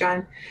 thank you,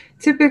 John.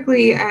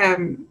 Typically,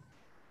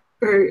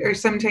 or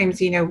sometimes,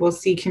 we'll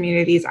see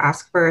communities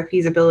ask for a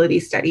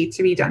feasibility study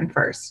to be done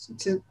first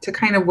to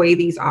kind of weigh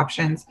these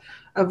options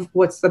of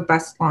what's the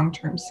best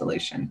long-term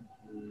solution.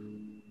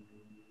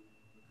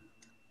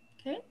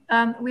 Okay,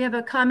 we have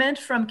a comment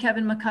from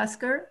Kevin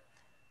McCusker.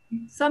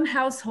 Some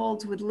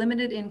households with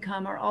limited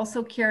income are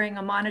also carrying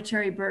a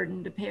monetary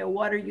burden to pay a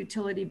water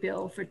utility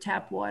bill for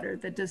tap water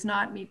that does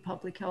not meet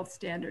public health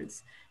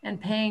standards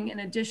and paying an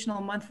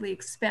additional monthly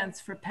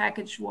expense for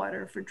packaged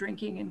water for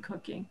drinking and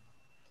cooking.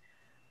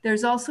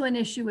 There's also an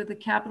issue with the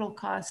capital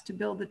cost to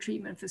build the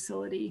treatment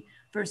facility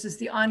versus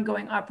the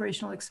ongoing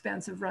operational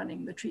expense of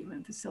running the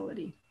treatment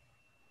facility.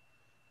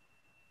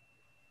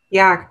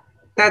 Yeah,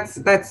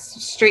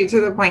 that's straight to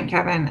the point,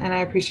 Kevin, and I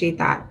appreciate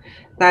that.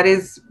 That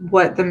is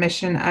what the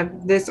mission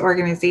of this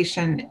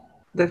organization,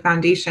 the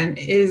foundation,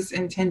 is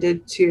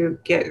intended to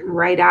get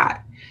right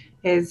at,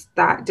 is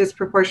that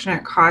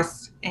disproportionate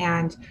cost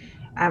and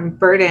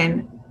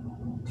burden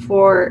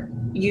for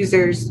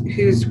users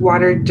whose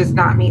water does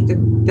not meet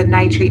the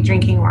nitrate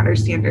drinking water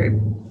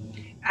standard.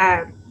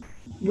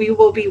 We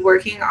will be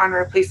working on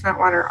replacement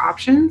water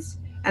options,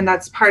 and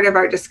that's part of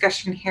our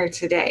discussion here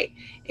today,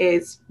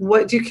 is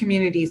what do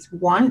communities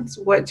want?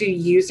 What do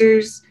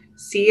users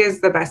see as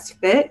the best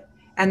fit?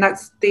 And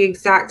that's the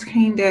exact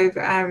kind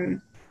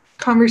of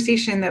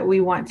conversation that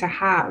we want to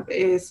have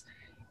is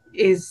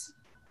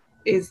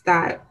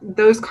that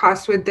those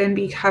costs would then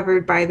be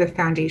covered by the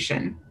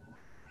foundation.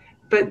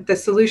 But the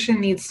solution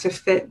needs to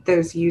fit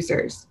those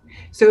users.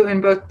 So in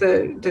both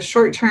the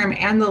short term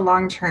and the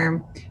long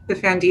term, the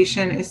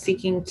foundation is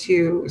seeking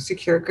to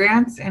secure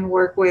grants and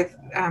work with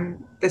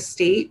the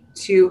state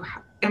to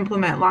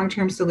implement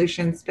long-term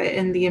solutions. But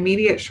in the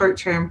immediate short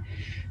term,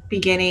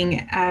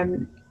 beginning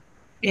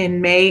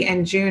in May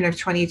and June of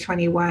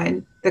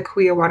 2021, the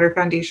Kaweah Water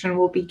Foundation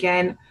will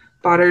begin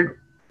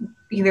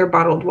either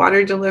bottled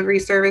water delivery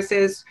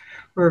services,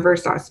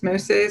 reverse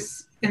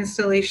osmosis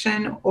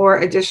installation, or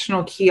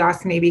additional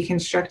kiosks may be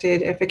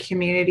constructed if a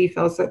community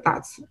feels that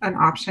that's an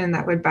option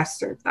that would best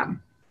serve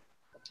them.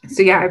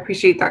 So yeah, I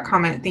appreciate that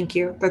comment. Thank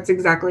you. That's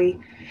exactly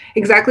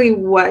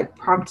what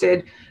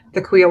prompted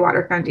the Kaweah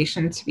Water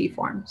Foundation to be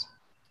formed.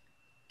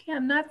 Okay,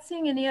 I'm not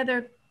seeing any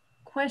other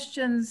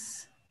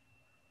questions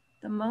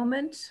at the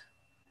moment.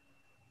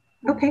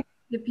 Okay.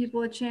 Give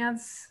people a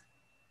chance.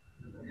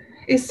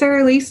 Is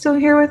Sarah Lee still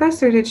here with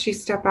us, or did she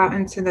step out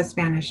into the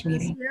Spanish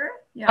meeting?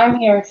 Yeah. I'm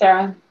here,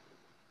 Sarah.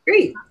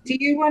 Great. Do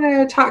you want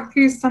to talk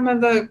through some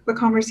of the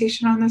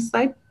conversation on this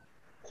slide?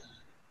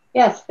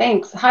 Yes,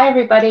 thanks. Hi,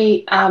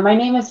 everybody. My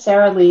name is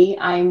Sarah Lee.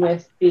 I'm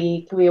with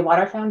the Kaweah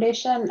Water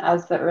Foundation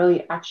as the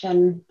Early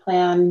Action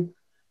Plan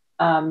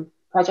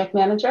project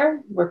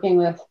manager, working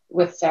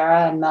with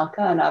Sarah and Melka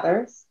and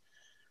others.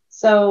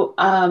 So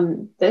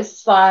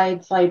this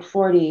slide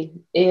 40,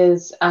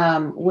 is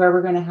where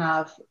we're going to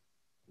have,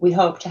 we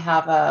hope to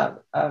have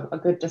a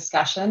good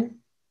discussion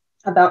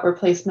about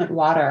replacement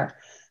water.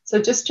 So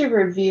just to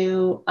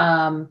review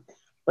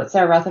what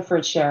Sarah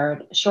Rutherford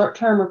shared,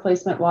 short-term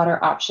replacement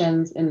water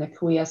options in the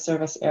Kaweah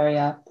service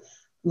area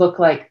look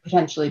like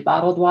potentially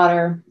bottled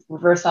water,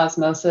 reverse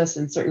osmosis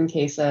in certain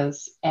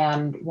cases,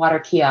 and water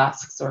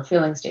kiosks or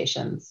filling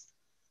stations.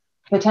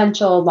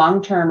 Potential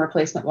long-term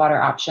replacement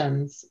water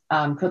options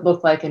could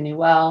look like a new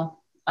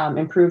well,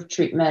 improved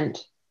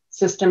treatment,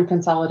 system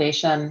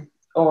consolidation,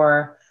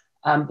 or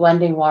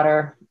blending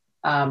water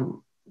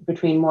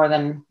between more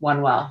than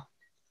one well.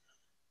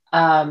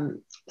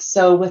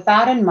 So with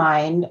that in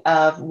mind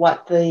of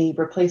what the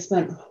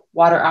replacement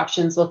water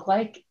options look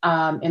like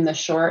in the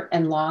short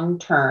and long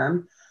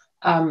term,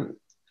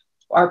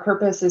 our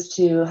purpose is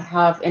to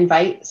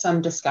invite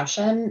some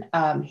discussion,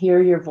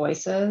 hear your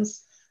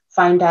voices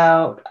find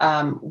out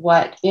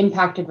what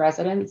impacted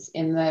residents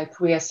in the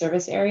Kaweah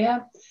service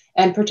area,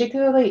 and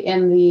particularly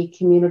in the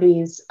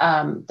communities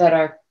that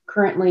are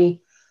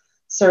currently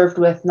served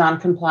with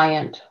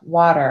non-compliant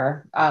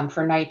water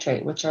for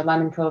nitrate, which are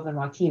Lemon Cove and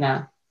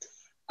Wakena.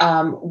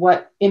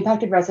 What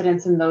impacted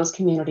residents in those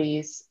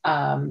communities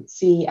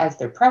see as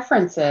their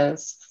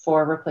preferences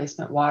for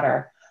replacement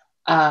water.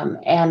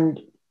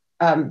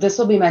 This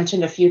will be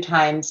mentioned a few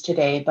times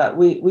today, but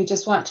we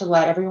just want to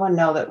let everyone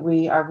know that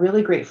we are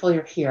really grateful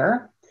you're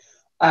here.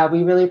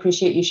 We really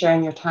appreciate you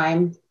sharing your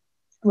time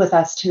with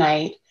us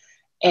tonight.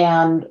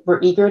 And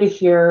we're eager to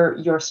hear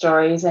your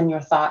stories and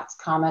your thoughts,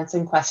 comments,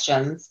 and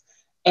questions.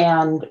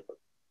 And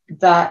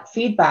that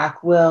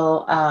feedback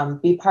will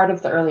be part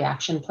of the early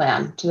action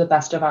plan to the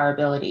best of our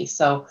ability.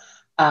 So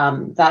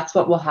that's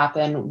what will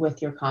happen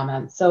with your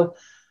comments. So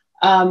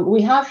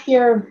we have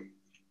here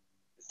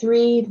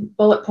 3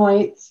 bullet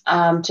points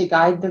to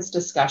guide this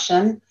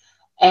discussion.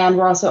 And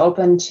we're also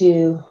open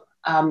to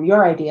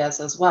your ideas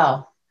as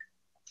well.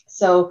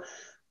 So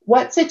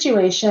what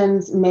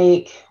situations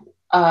make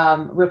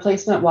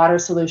replacement water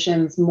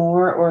solutions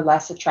more or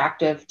less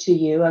attractive to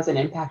you as an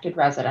impacted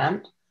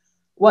resident?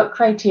 What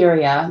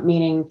criteria,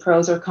 meaning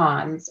pros or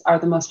cons, are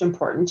the most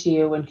important to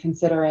you when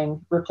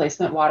considering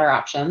replacement water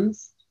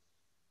options?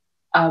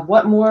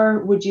 What more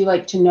would you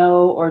like to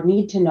know or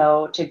need to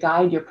know to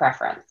guide your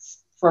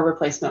preference for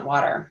replacement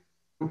water?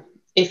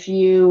 If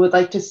you would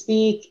like to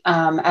speak,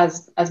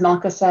 as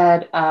Malka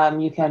said,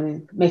 you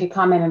can make a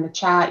comment in the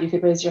chat, you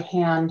could raise your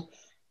hand,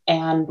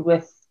 and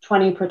with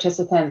 20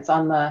 participants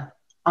on the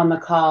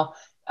call,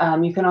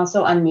 you can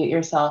also unmute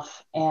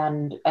yourself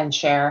and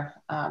share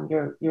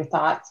your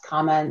thoughts,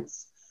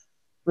 comments,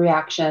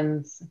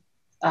 reactions.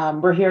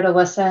 We're here to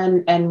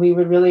listen, and we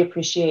would really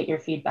appreciate your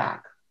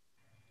feedback.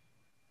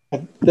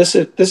 This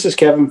is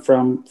Kevin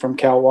from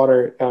Cal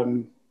Water.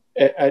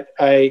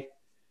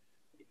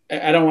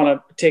 I don't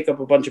want to take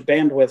up a bunch of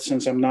bandwidth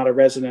since I'm not a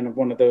resident of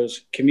one of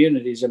those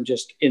communities. I'm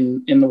just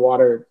in the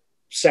water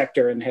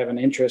sector and have an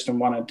interest and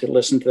wanted to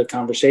listen to the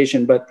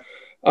conversation. But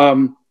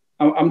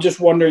I'm just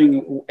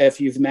wondering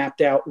if you've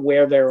mapped out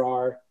where there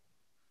are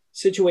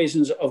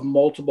situations of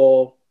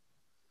multiple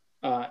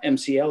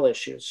MCL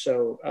issues.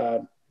 So,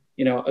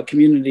 a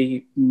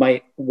community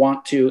might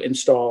want to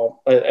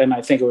install, and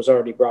I think it was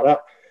already brought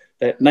up,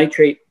 that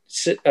nitrate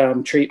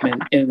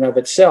treatment in and of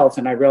itself.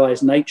 And I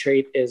realize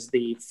nitrate is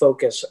the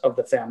focus of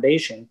the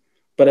foundation.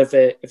 But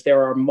if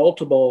there are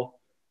multiple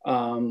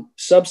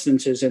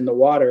substances in the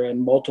water and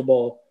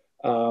multiple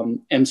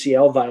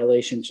MCL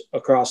violations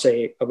across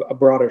a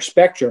broader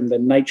spectrum,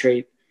 then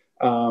nitrate,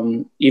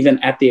 even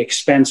at the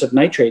expense of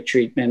nitrate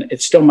treatment,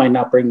 it still might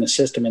not bring the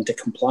system into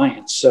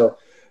compliance. So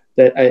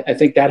that I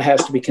think that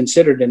has to be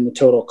considered in the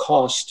total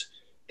cost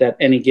that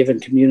any given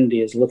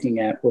community is looking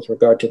at with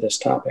regard to this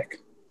topic.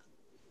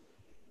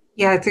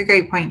 Yeah, it's a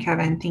great point,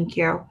 Kevin. Thank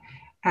you.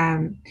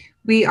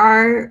 We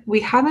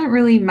haven't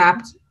really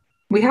mapped.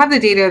 We have the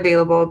data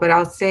available, but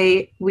I'll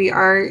say we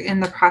are in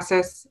the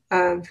process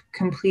of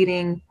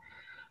completing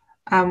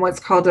what's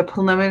called a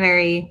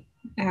preliminary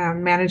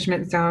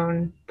management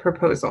zone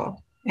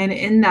proposal. And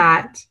in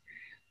that,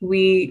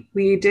 we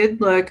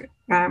did look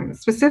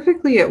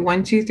specifically at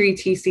 123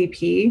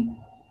 TCP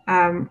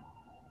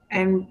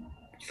and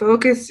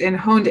focused and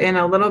honed in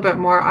a little bit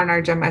more on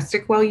our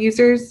domestic well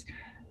users,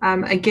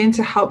 again,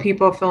 to help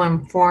people feel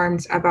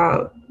informed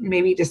about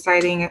maybe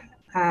deciding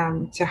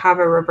to have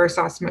a reverse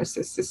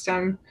osmosis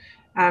system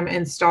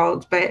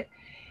installed. But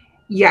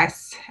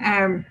yes,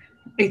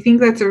 I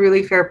think that's a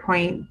really fair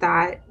point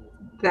that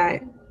the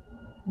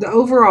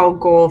overall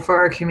goal for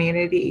our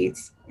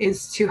communities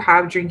is to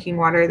have drinking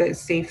water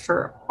that's safe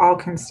for all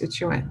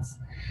constituents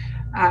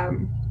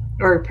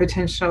or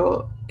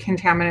potential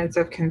contaminants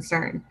of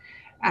concern.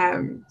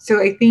 So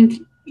I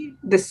think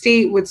the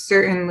state would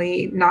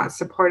certainly not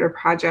support a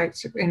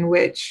project in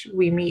which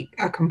we meet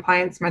a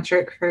compliance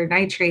metric for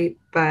nitrate,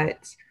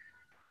 but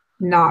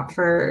not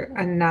for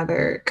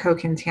another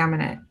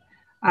co-contaminant.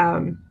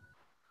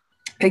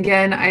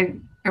 Again,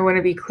 I want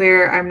to be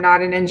clear, I'm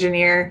not an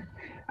engineer.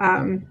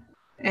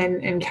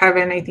 And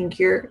Kevin, I think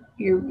you're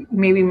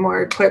maybe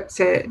more equipped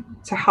to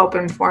help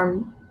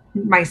inform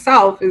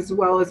myself as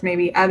well as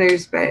maybe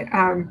others, but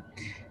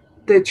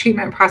the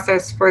treatment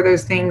process for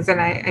those things,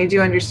 and I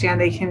do understand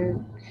they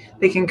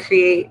can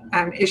create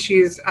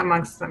issues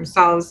amongst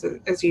themselves.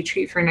 As you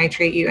treat for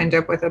nitrate, you end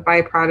up with a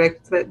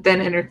byproduct that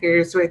then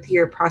interferes with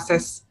your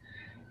process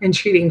in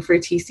treating for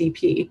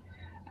TCP.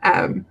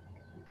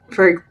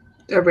 For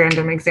a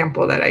random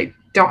example that I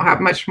don't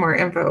have much more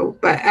info,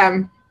 but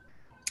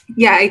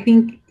yeah, I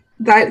think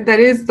that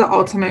is the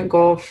ultimate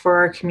goal for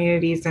our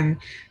communities and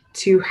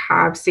to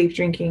have safe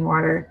drinking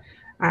water.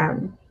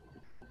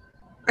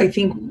 I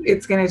think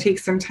it's going to take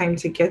some time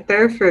to get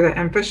there for the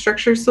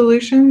infrastructure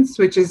solutions,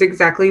 which is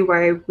exactly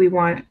why we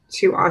want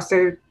to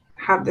also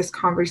have this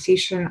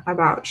conversation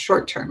about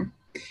short-term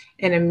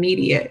and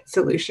immediate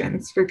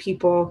solutions for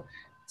people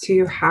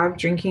to have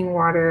drinking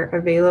water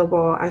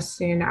available as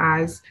soon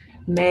as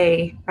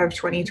May of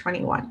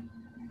 2021.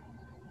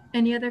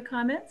 Any other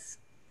comments?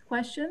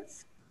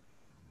 questions?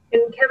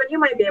 And Kevin, you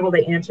might be able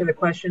to answer the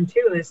question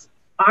too, is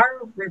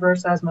are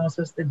reverse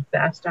osmosis the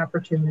best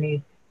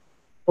opportunity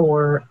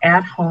for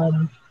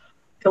at-home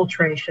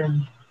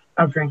filtration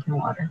of drinking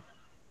water?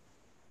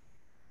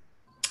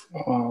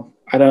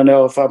 I don't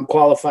know if I'm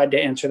qualified to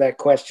answer that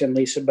question,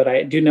 Lisa, but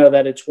I do know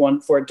that it's one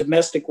for a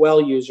domestic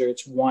well user.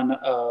 It's one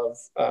of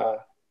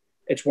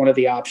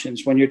the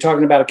options. When you're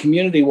talking about a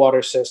community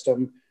water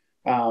system,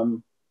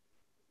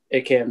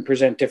 it can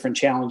present different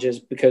challenges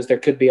because there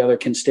could be other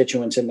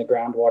constituents in the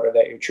groundwater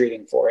that you're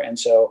treating for. And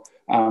so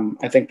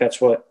I think that's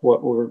what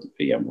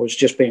was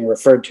just being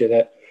referred to,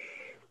 that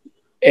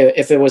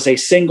if it was a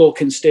single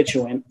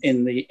constituent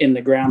in the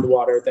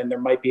groundwater, then there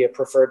might be a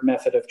preferred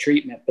method of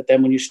treatment. But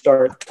then when you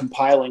start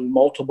compiling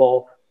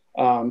multiple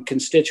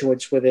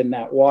constituents within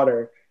that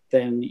water,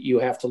 then you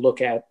have to look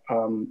at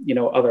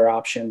other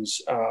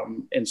options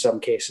in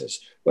some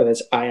cases, whether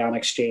it's ion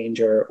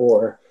exchange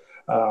or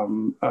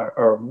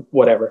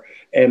whatever.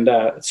 And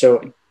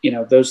so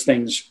those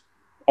things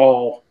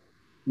all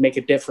make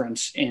a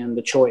difference in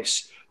the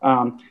choice.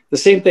 The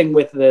same thing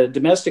with the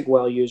domestic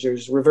well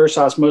users. Reverse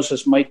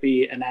osmosis might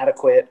be an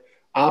adequate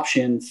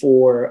option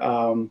for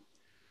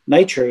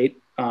nitrate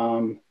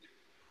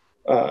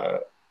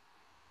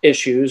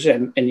issues.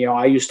 And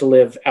I used to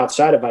live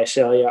outside of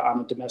Visalia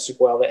on a domestic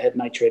well that had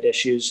nitrate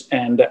issues.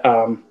 And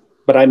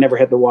but I never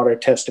had the water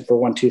tested for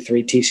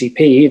 1,2,3 TCP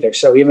either.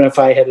 So even if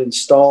I had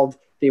installed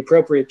the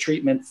appropriate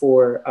treatment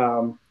for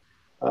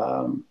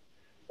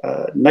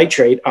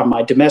nitrate on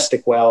my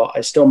domestic well,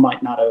 I still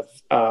might not have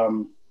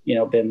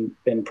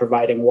been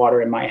providing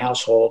water in my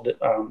household.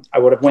 I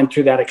would have went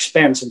through that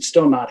expense and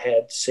still not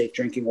had safe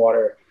drinking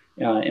water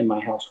in my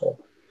household.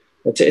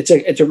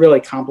 It's a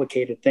really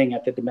complicated thing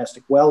at the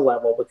domestic well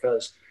level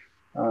because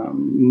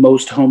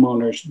most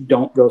homeowners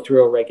don't go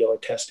through a regular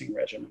testing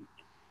regimen.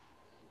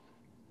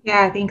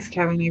 Yeah, thanks,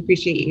 Kevin. I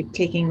appreciate you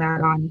taking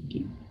that on.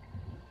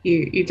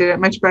 You did it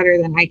much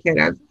better than I could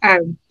have.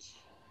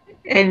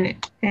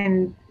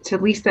 And to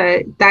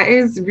Lisa, that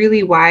is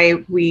really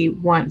why we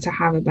want to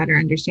have a better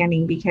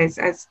understanding, because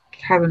as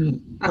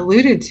Kevin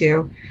alluded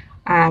to,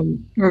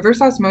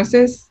 reverse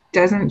osmosis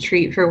doesn't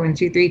treat for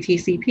 1,2,3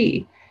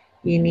 TCP.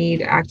 You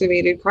need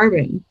activated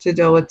carbon to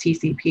deal with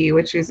TCP,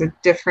 which is a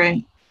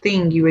different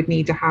thing you would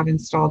need to have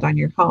installed on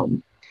your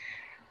home.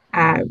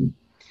 And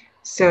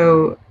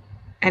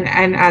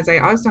as I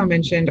also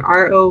mentioned,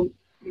 RO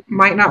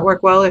might not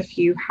work well if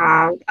you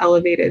have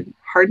elevated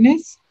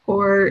hardness,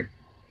 or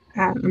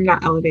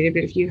not elevated,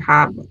 but if you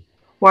have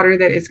water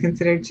that is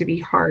considered to be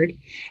hard.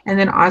 And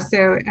then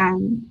also,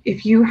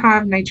 if you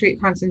have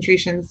nitrate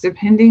concentrations,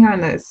 depending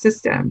on the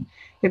system,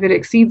 if it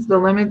exceeds the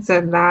limits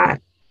of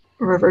that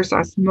reverse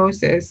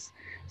osmosis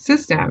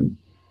system,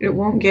 it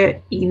won't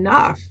get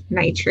enough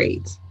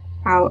nitrate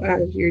out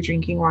of your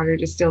drinking water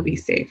to still be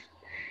safe.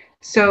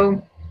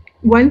 So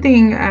one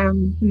thing,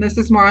 and this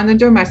is more on the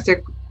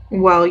domestic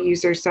well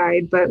user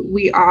side, but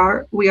we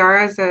are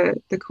as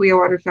the Kaweah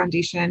Water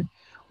Foundation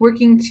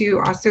working to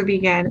also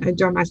begin a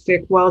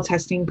domestic well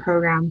testing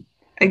program,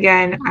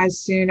 again, as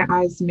soon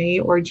as May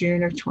or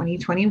June of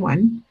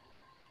 2021.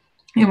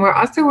 And we're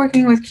also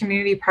working with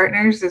community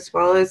partners as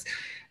well as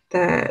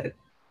the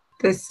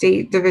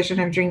State Division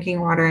of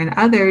Drinking Water and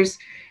others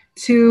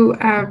to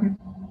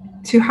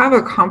have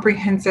a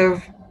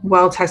comprehensive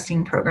well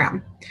testing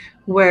program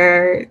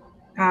where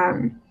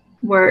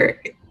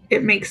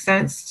it makes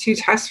sense to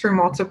test for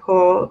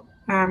multiple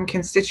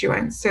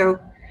constituents. So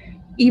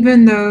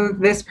even though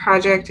this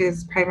project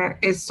is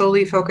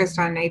solely focused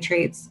on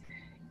nitrates,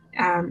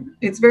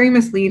 it's very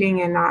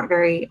misleading and not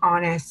very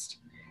honest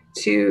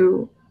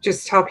to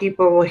just tell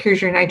people, well,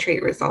 here's your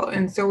nitrate result.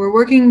 And so we're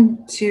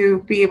working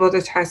to be able to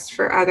test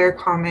for other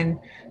common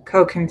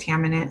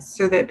co-contaminants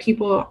so that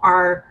people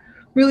are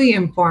really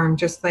informed,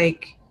 just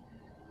like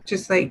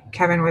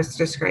Kevin was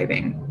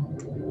describing.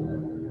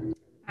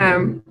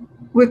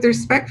 With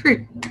respect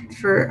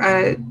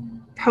for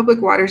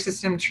public water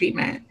system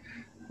treatment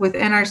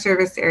within our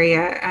service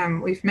area,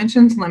 we've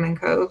mentioned Lemon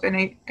Cove, and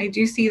I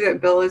do see that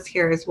Bill is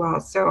here as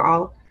well. So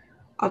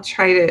I'll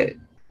try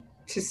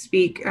to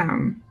speak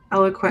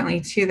eloquently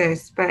to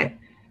this, but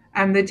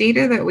the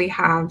data that we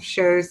have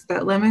shows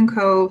that Lemon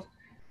Cove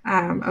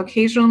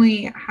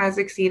occasionally has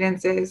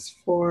exceedances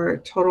for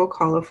total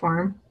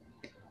coliform,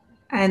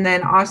 and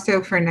then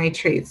also for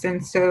nitrates.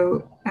 And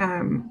so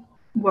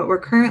what we're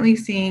currently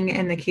seeing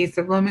in the case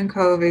of Lemon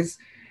Cove is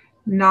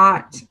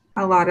not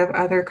a lot of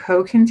other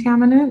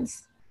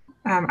co-contaminants,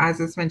 as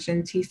is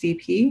mentioned,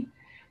 TCP.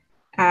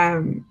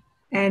 And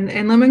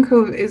Lemon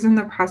Cove is in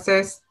the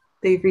process.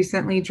 They've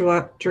recently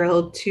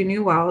drilled 2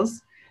 new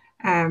wells,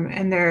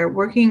 and they're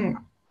working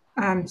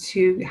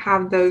to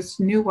have those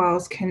new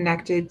wells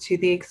connected to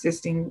the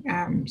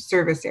existing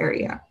service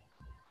area.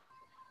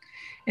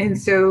 And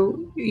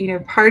so,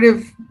 part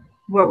of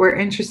what we're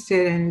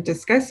interested in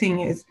discussing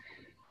is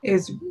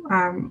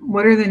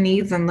what are the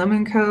needs in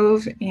Lemon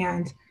Cove,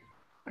 and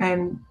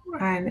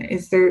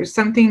is there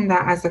something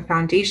that as a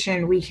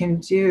foundation we can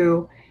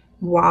do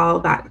while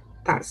that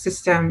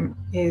system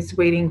is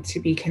waiting to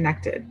be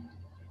connected?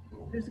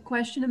 There's a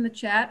question in the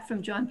chat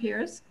from John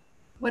Pierce.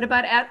 What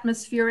about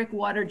atmospheric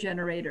water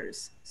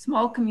generators?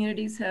 Small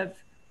communities have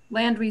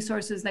land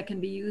resources that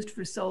can be used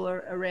for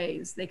solar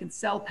arrays. They can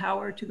sell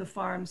power to the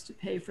farms to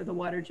pay for the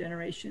water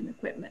generation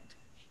equipment.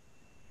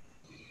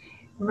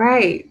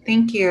 Right.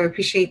 Thank you. I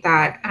appreciate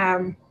that.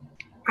 I'm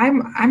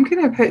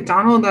going to put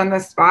Donald on the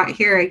spot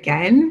here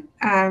again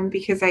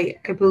because I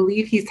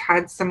believe he's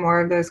had some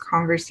more of those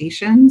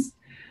conversations.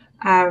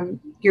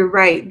 You're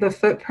right. The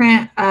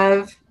footprint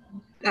of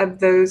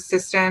those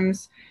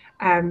systems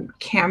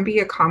can be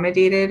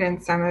accommodated in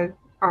some of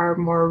our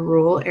more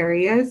rural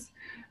areas.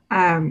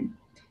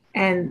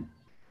 And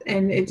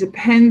it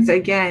depends,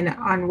 again,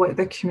 on what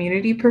the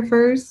community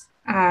prefers.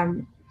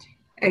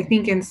 I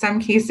think in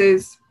some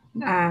cases,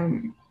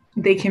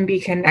 they can be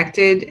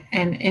connected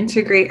and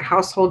integrate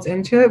households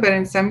into it, but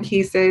in some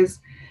cases,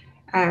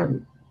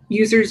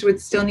 users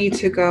would still need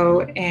to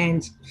go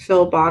and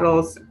fill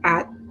bottles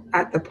at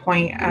the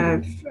point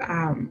of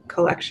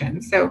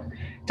collection. So,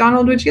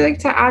 Donald, would you like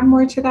to add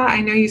more to that? I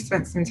know you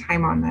spent some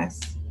time on this.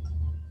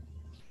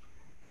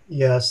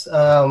 Yes,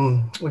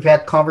 we've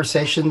had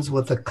conversations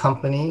with a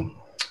company.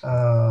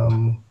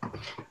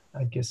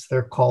 I guess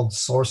they're called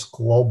Source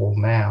Global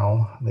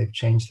now. They've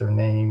changed their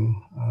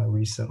name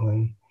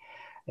recently.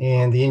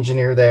 And the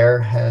engineer there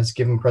has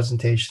given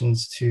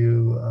presentations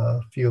to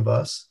a few of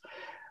us.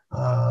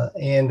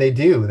 And they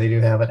do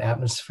have an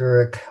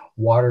atmospheric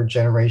water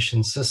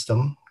generation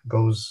system,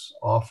 goes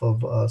off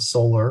of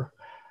solar,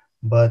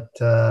 but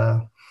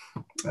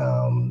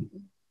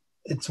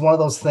it's one of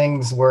those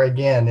things where,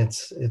 again,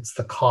 it's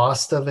the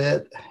cost of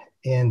it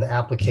and the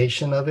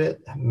application of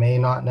it may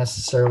not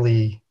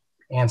necessarily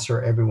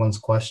answer everyone's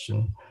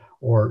question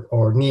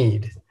or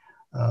need.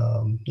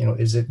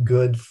 Is it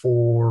good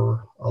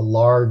for a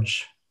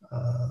large,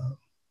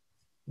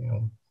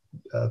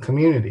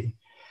 community?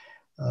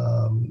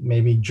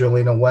 Maybe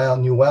drilling a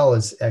new well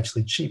is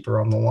actually cheaper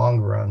on the long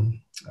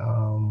run.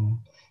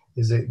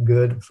 Is it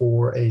good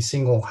for a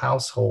single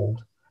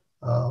household?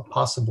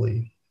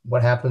 Possibly.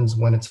 What happens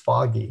when it's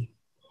foggy?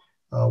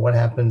 What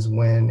happens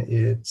when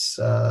it's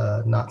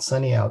not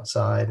sunny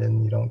outside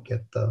and you don't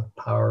get the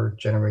power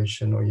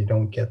generation, or you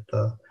don't get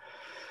the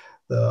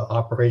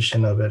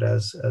operation of it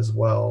as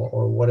well?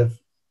 Or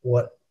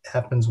what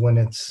happens when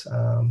it's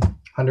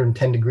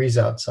 110 degrees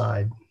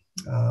outside?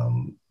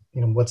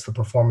 What's the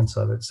performance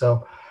of it?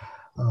 So,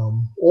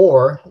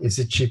 or is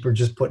it cheaper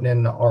just putting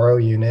in an RO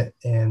unit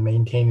and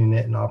maintaining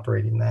it and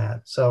operating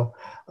that? So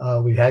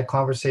we've had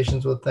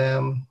conversations with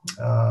them.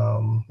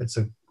 It's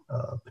a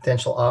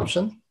potential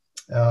option.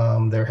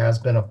 There has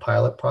been a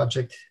pilot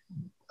project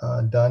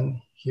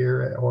done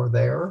here or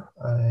there,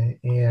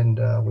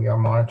 and we are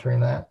monitoring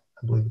that.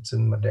 I believe it's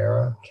in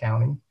Madera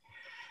County.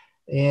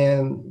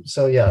 And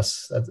so,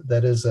 yes,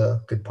 that is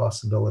a good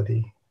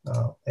possibility.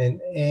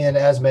 And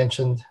as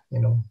mentioned,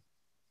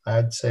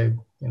 I'd say,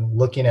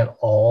 looking at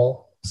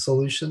all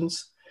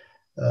solutions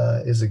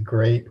is a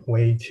great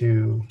way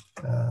to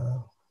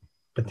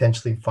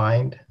potentially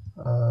find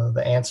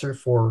the answer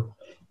for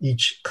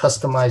each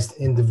customized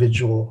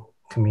individual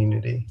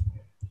community.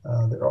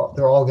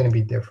 They're all going to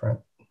be different.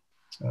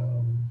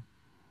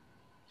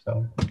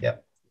 So, yeah.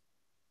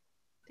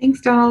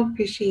 Thanks, Donald.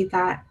 Appreciate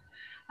that.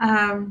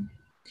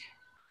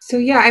 So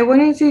yeah, I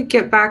wanted to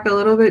get back a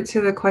little bit to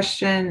the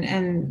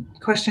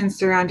questions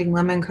surrounding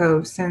Lemon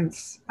Cove,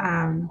 since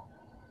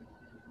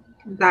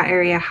that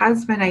area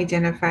has been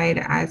identified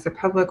as a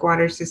public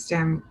water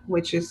system,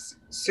 which is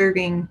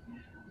serving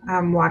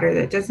water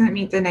that doesn't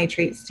meet the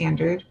nitrate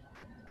standard.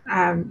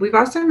 We've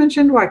also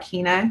mentioned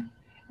Joaquina.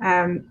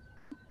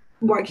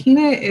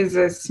 Joaquina is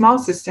a small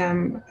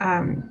system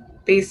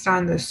based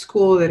on the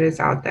school that is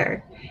out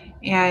there.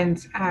 And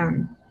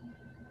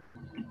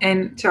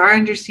to our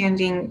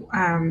understanding,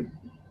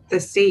 the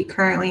state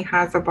currently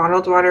has a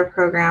bottled water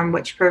program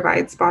which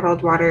provides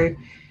bottled water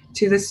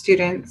to the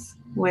students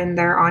when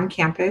they're on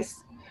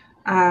campus.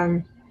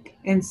 And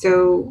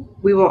so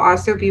we will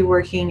also be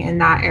working in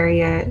that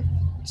area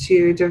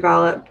to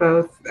develop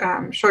both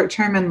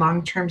short-term and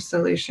long-term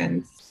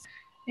solutions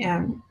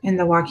in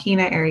the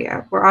Joaquina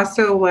area. We're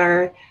also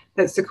aware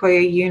that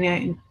Sequoia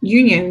Union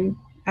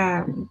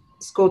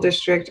School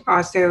District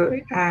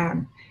also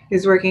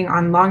is working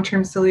on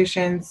long-term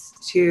solutions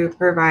to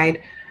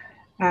provide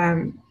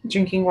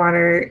drinking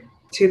water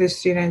to the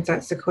students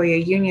at Sequoia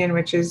Union,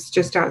 which is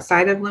just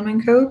outside of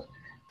Lemon Cove.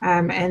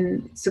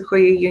 And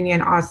Sequoia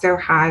Union also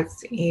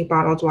has a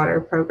bottled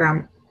water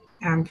program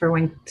for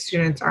when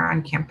students are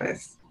on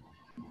campus.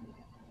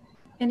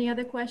 Any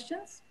other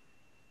questions?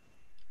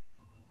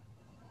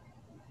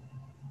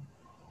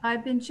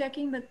 I've been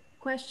checking the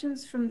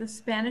questions from the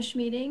Spanish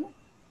meeting,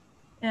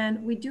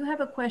 and we do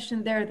have a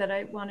question there that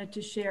I wanted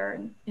to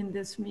share in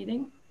this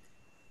meeting.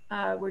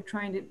 We're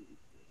trying to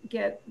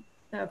get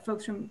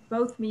folks from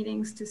both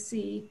meetings to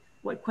see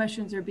what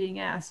questions are being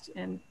asked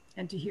and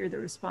to hear the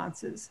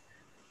responses.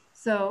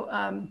 So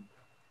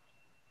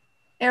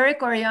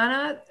Eric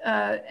Oriana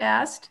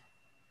asked,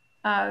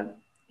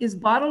 is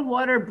bottled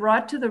water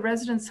brought to the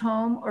resident's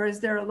home, or is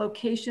there a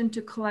location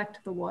to collect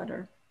the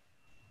water?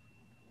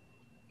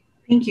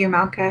 Thank you,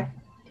 Malka,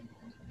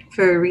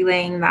 for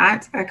relaying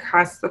that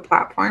across the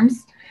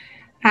platforms.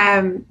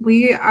 The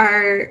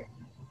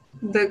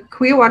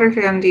Kaweah Water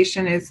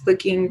Foundation is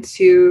looking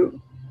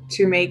to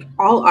make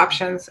all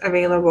options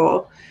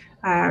available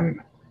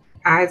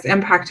as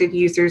impacted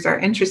users are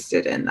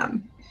interested in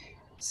them.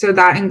 So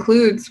that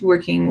includes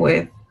working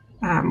with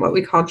what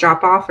we call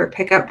drop-off or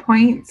pickup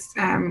points,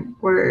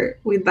 where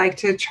we'd like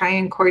to try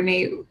and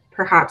coordinate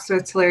perhaps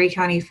with Tulare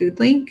County Food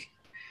Link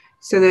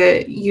so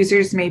that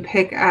users may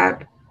pick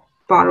up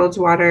bottled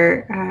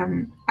water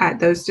at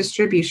those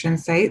distribution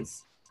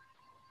sites.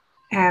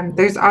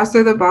 There's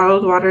also the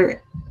bottled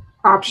water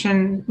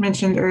option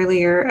mentioned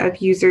earlier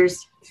of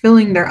users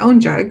filling their own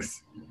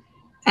jugs.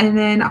 And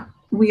then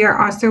we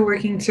are also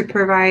working to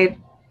provide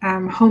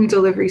home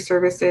delivery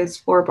services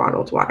for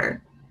bottled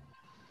water.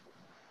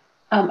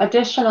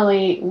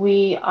 Additionally,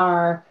 we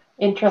are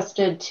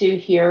interested to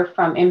hear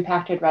from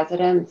impacted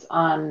residents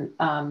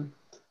on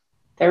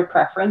their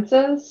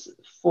preferences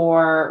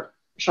for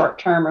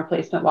short-term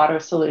replacement water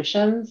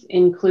solutions,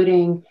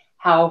 including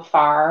how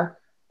far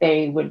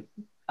they would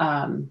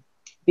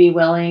be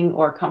willing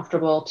or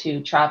comfortable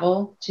to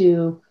travel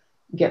to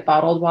get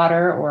bottled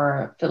water or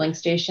a filling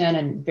station,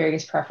 and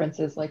various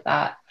preferences like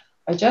that.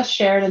 I just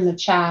shared in the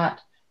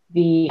chat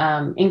the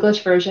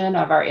English version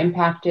of our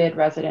impacted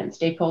resident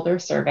stakeholder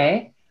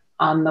survey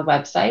on the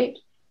website.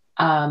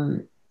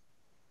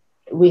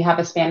 We have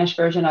a Spanish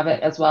version of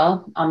it as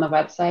well on the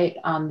website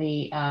on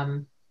the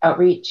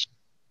outreach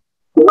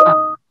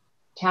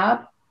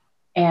tab.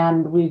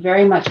 And we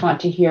very much want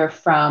to hear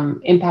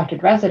from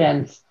impacted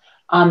residents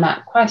on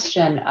that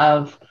question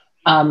of,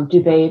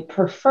 do they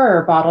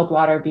prefer bottled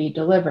water be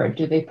delivered?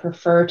 Do they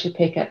prefer to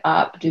pick it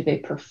up? Do they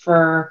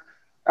prefer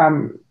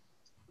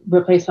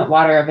replacement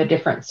water of a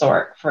different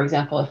sort, for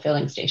example, a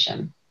filling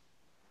station?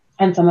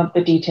 And some of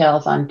the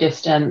details on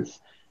distance,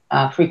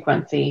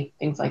 frequency,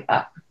 things like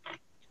that.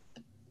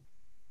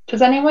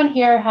 Does anyone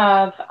here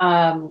have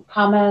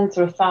comments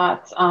or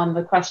thoughts on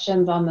the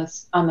questions on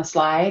the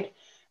slide?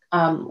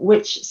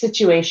 Which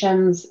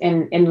situations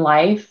in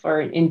life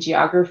or in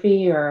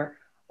geography or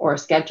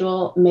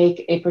schedule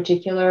make a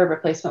particular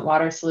replacement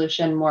water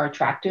solution more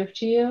attractive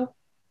to you?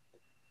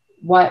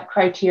 What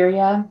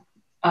criteria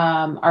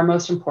are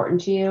most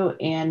important to you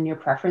in your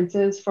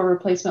preferences for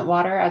replacement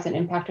water as an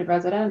impacted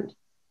resident?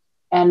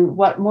 And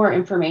what more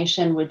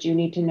information would you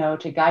need to know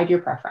to guide your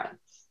preference?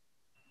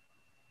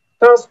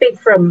 I'll speak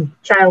from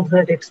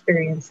childhood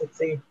experience. Let's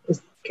see.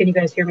 Can you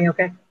guys hear me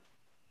okay?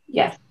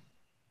 Yes.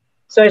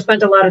 So I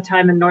spent a lot of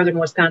time in northern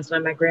Wisconsin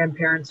on my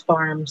grandparents'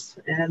 farms,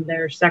 and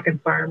their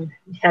second farm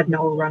had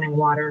no running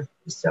water.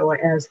 So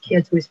as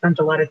kids, we spent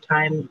a lot of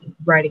time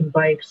riding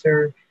bikes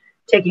or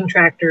taking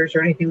tractors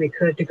or anything we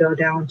could to go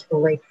down to the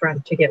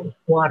lakefront to get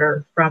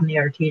water from the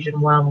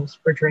artesian wells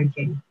for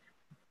drinking.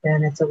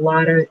 And it's a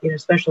lot of,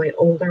 especially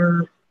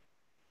older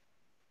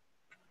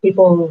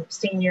people,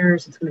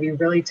 seniors, it's going to be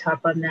really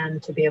tough on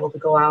them to be able to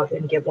go out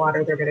and get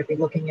water. They're going to be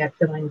looking at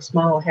filling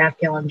small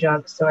half-gallon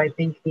jugs. So I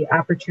think the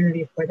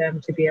opportunity for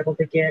them to be able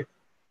to get,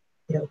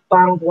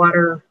 bottled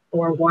water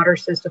or water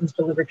systems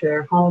delivered to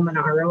their home, an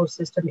RO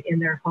system in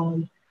their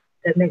home,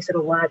 that makes it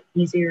a lot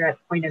easier at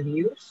point of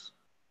use.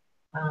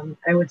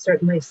 I would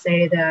certainly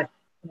say that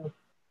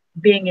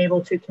being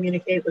able to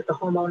communicate with the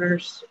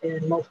homeowners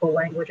in multiple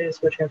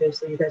languages, which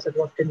obviously you guys have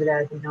looked into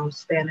that,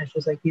 Spanish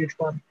is a huge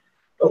one.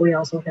 But we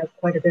also have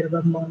quite a bit of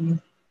a Hmong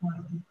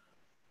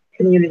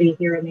community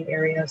here in the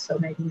area. So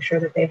making sure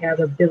that they have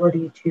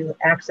ability to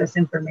access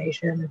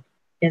information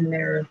in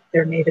their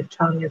native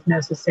tongue if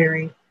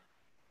necessary.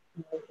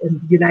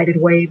 And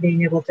United Way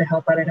being able to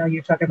help out. I know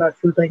you talk about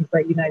Food Link,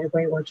 but United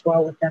Way works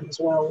well with them as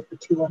well with the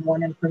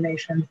 211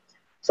 information.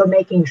 So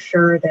making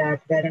sure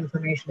that that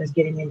information is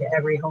getting into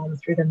every home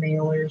through the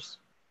mailers,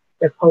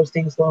 the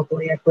postings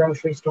locally at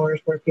grocery stores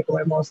where people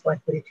are most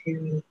likely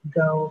to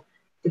go,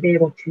 to be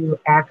able to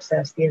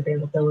access the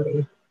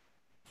availability.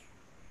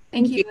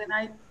 Thank you.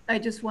 And I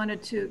just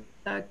wanted to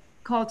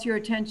call to your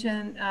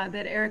attention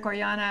that Eric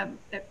Oriana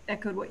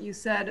echoed what you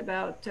said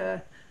about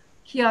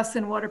kiosks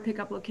and water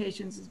pickup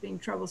locations as being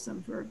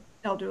troublesome for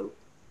elder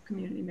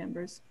community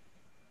members.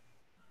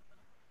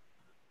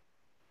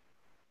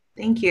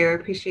 Thank you. I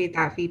appreciate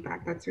that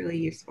feedback. That's really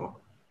useful.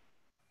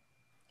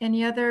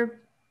 Any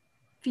other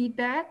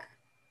feedback,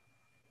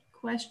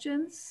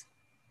 questions?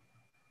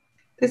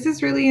 This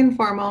is really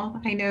informal.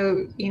 I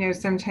know,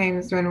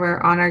 sometimes when we're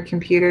on our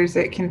computers,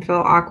 it can feel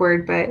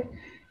awkward, but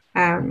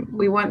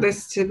we want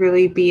this to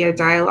really be a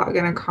dialogue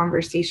and a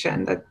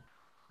conversation.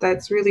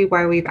 That's really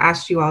why we've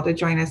asked you all to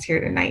join us here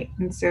tonight.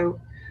 And so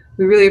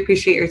we really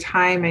appreciate your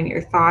time and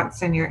your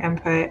thoughts and your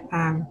input.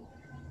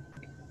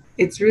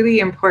 It's really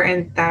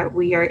important that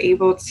we are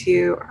able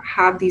to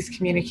have these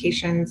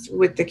communications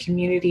with the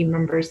community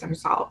members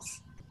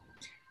themselves.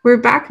 We're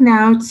back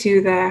now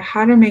to the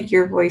how to make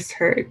your voice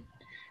heard.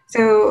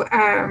 So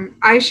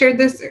I shared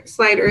this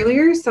slide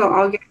earlier, so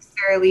I'll give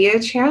Sarah Lee a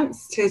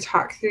chance to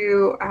talk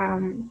through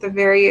the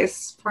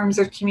various forms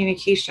of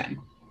communication.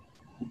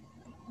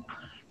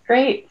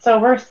 Great. So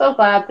we're so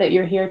glad that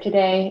you're here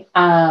today.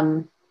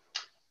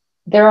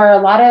 there are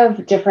a lot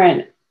of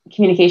different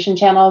communication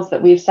channels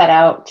that we've set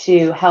out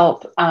to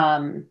help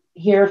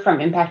hear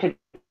from impacted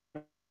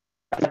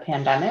the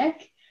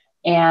pandemic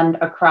and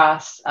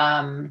across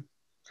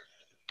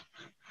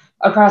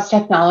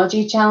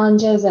technology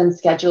challenges and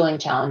scheduling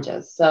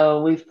challenges.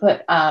 So we've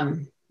put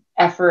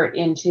effort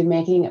into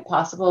making it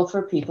possible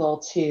for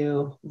people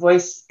to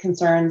voice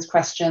concerns,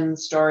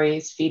 questions,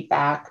 stories,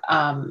 feedback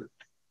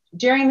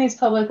during these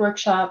public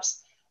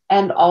workshops,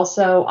 and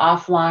also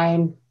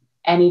offline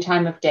any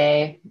time of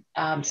day.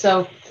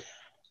 So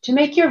to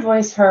make your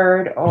voice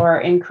heard or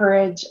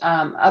encourage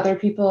other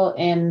people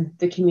in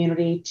the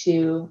community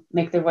to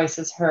make their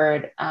voices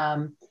heard,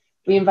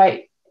 we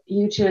invite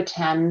you to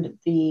attend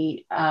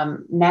the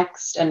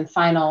next and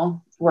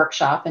final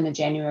workshop in the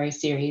January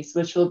series,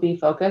 which will be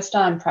focused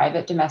on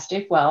private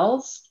domestic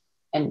wells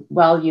and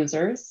well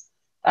users.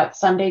 That's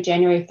Sunday,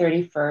 January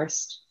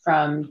 31st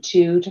from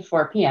 2 to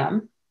 4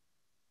 p.m.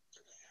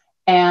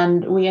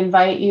 And we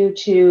invite you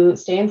to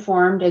stay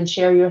informed and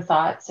share your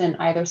thoughts in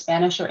either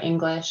Spanish or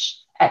English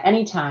at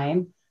any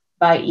time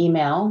by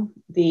email.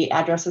 The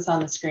address is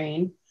on the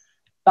screen.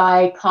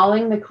 By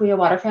calling the Kaweah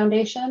Water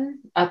Foundation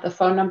at the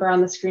phone number on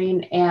the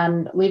screen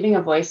and leaving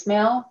a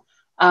voicemail.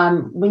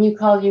 When you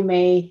call, you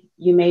may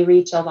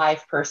reach a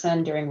live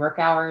person during work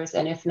hours,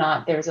 and if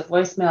not, there's a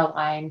voicemail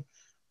line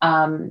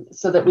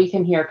so that we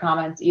can hear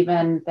comments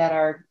even that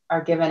are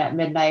given at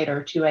midnight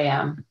or 2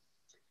 a.m.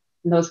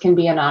 And those can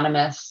be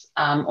anonymous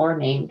or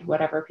named,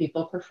 whatever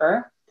people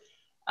prefer.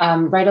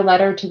 Write a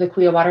letter to the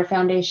Kaweah Water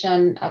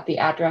Foundation at the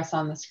address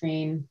on the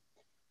screen.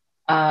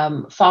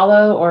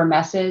 Follow or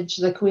message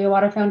the Kaweah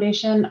Water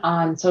Foundation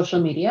on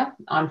social media,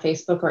 on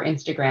Facebook or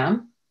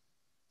Instagram,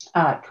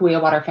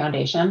 Kaweah Water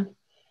Foundation.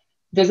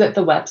 Visit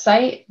the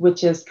website,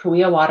 which is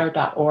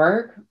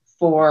kaweahwater.org,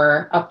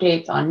 for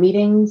updates on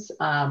meetings,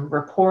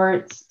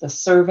 reports, the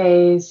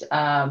surveys.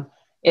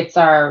 It's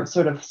our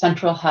sort of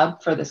central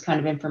hub for this kind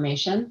of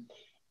information.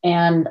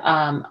 And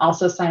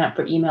also sign up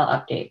for email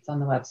updates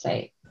on the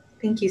website.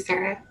 Thank you,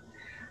 Sarah.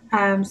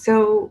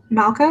 So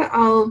Malka,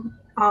 I'll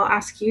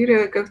ask you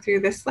to go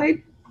through this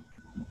slide.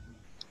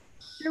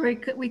 Sure,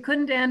 we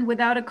couldn't end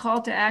without a call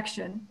to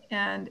action.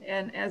 And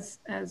as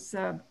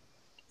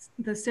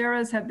the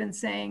Sarahs have been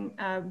saying,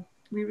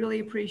 we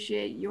really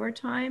appreciate your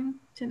time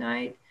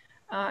tonight.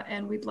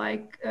 And we'd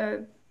like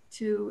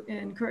to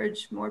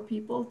encourage more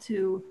people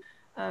to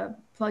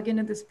plug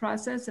into this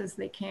process as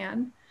they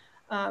can.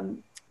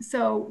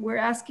 So we're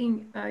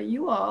asking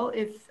you all,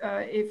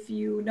 if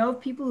you know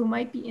of people who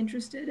might be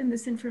interested in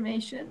this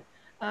information,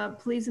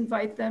 please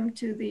invite them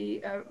to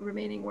the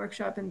remaining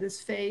workshop in this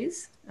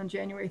phase on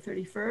January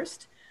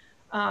 31st.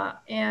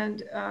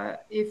 And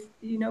if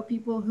you know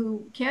people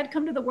who can't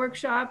come to the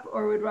workshop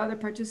or would rather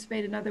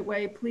participate another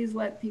way, please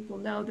let people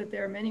know that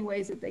there are many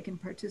ways that they can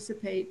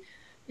participate.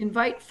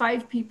 Invite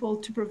 5 people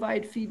to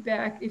provide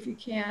feedback if you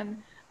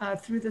can,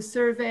 through the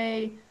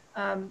survey,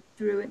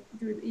 through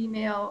the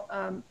email,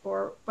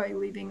 or by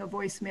leaving a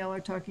voicemail or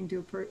talking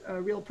to a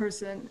real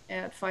person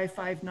at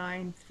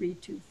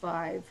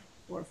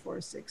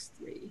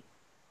 559-325-4463.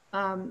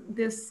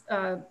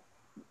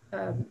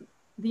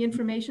 The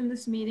information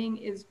this meeting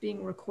is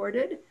being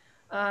recorded,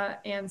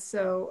 and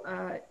so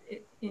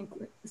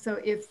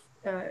if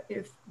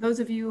those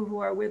of you who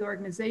are with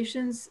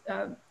organizations,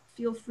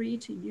 feel free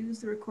to use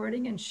the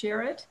recording and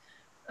share it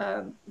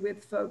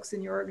with folks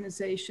in your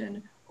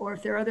organization. Or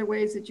if there are other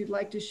ways that you'd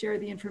like to share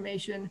the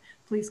information,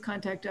 please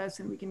contact us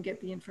and we can get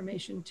the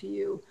information to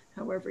you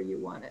however you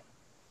want it.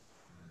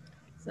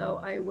 So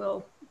I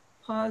will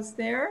pause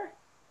there,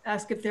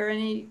 ask if there are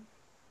any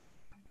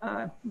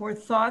more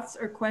thoughts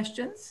or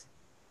questions.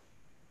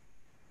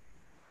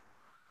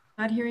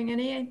 Not hearing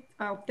any,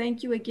 I'll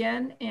thank you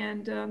again,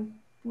 and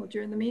we'll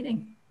adjourn the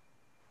meeting.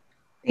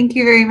 Thank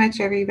you very much,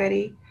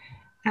 everybody.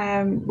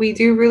 We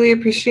do really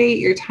appreciate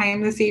your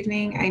time this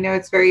evening. I know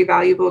it's very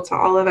valuable to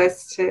all of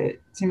us to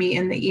meet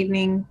in the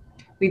evening.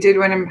 We did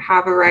want to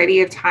have a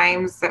variety of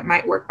times that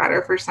might work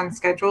better for some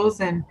schedules.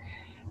 And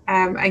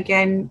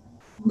again,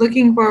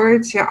 looking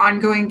forward to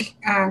ongoing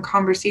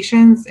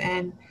conversations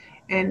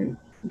and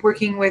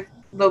working with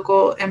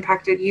local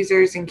impacted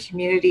users and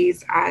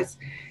communities as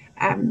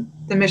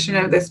the mission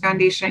of this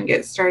foundation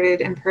gets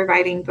started in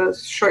providing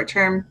both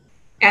short-term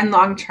and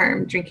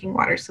long-term drinking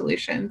water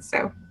solutions.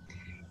 So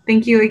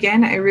thank you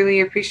again. I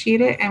really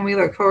appreciate it. And we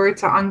look forward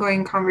to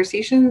ongoing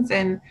conversations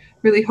and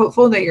really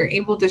hopeful that you're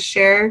able to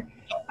share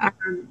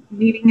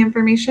meeting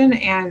information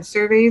and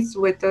surveys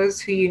with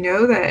those who you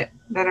know that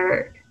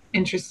are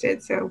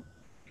interested. So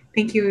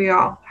thank you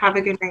all. Have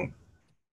a good night.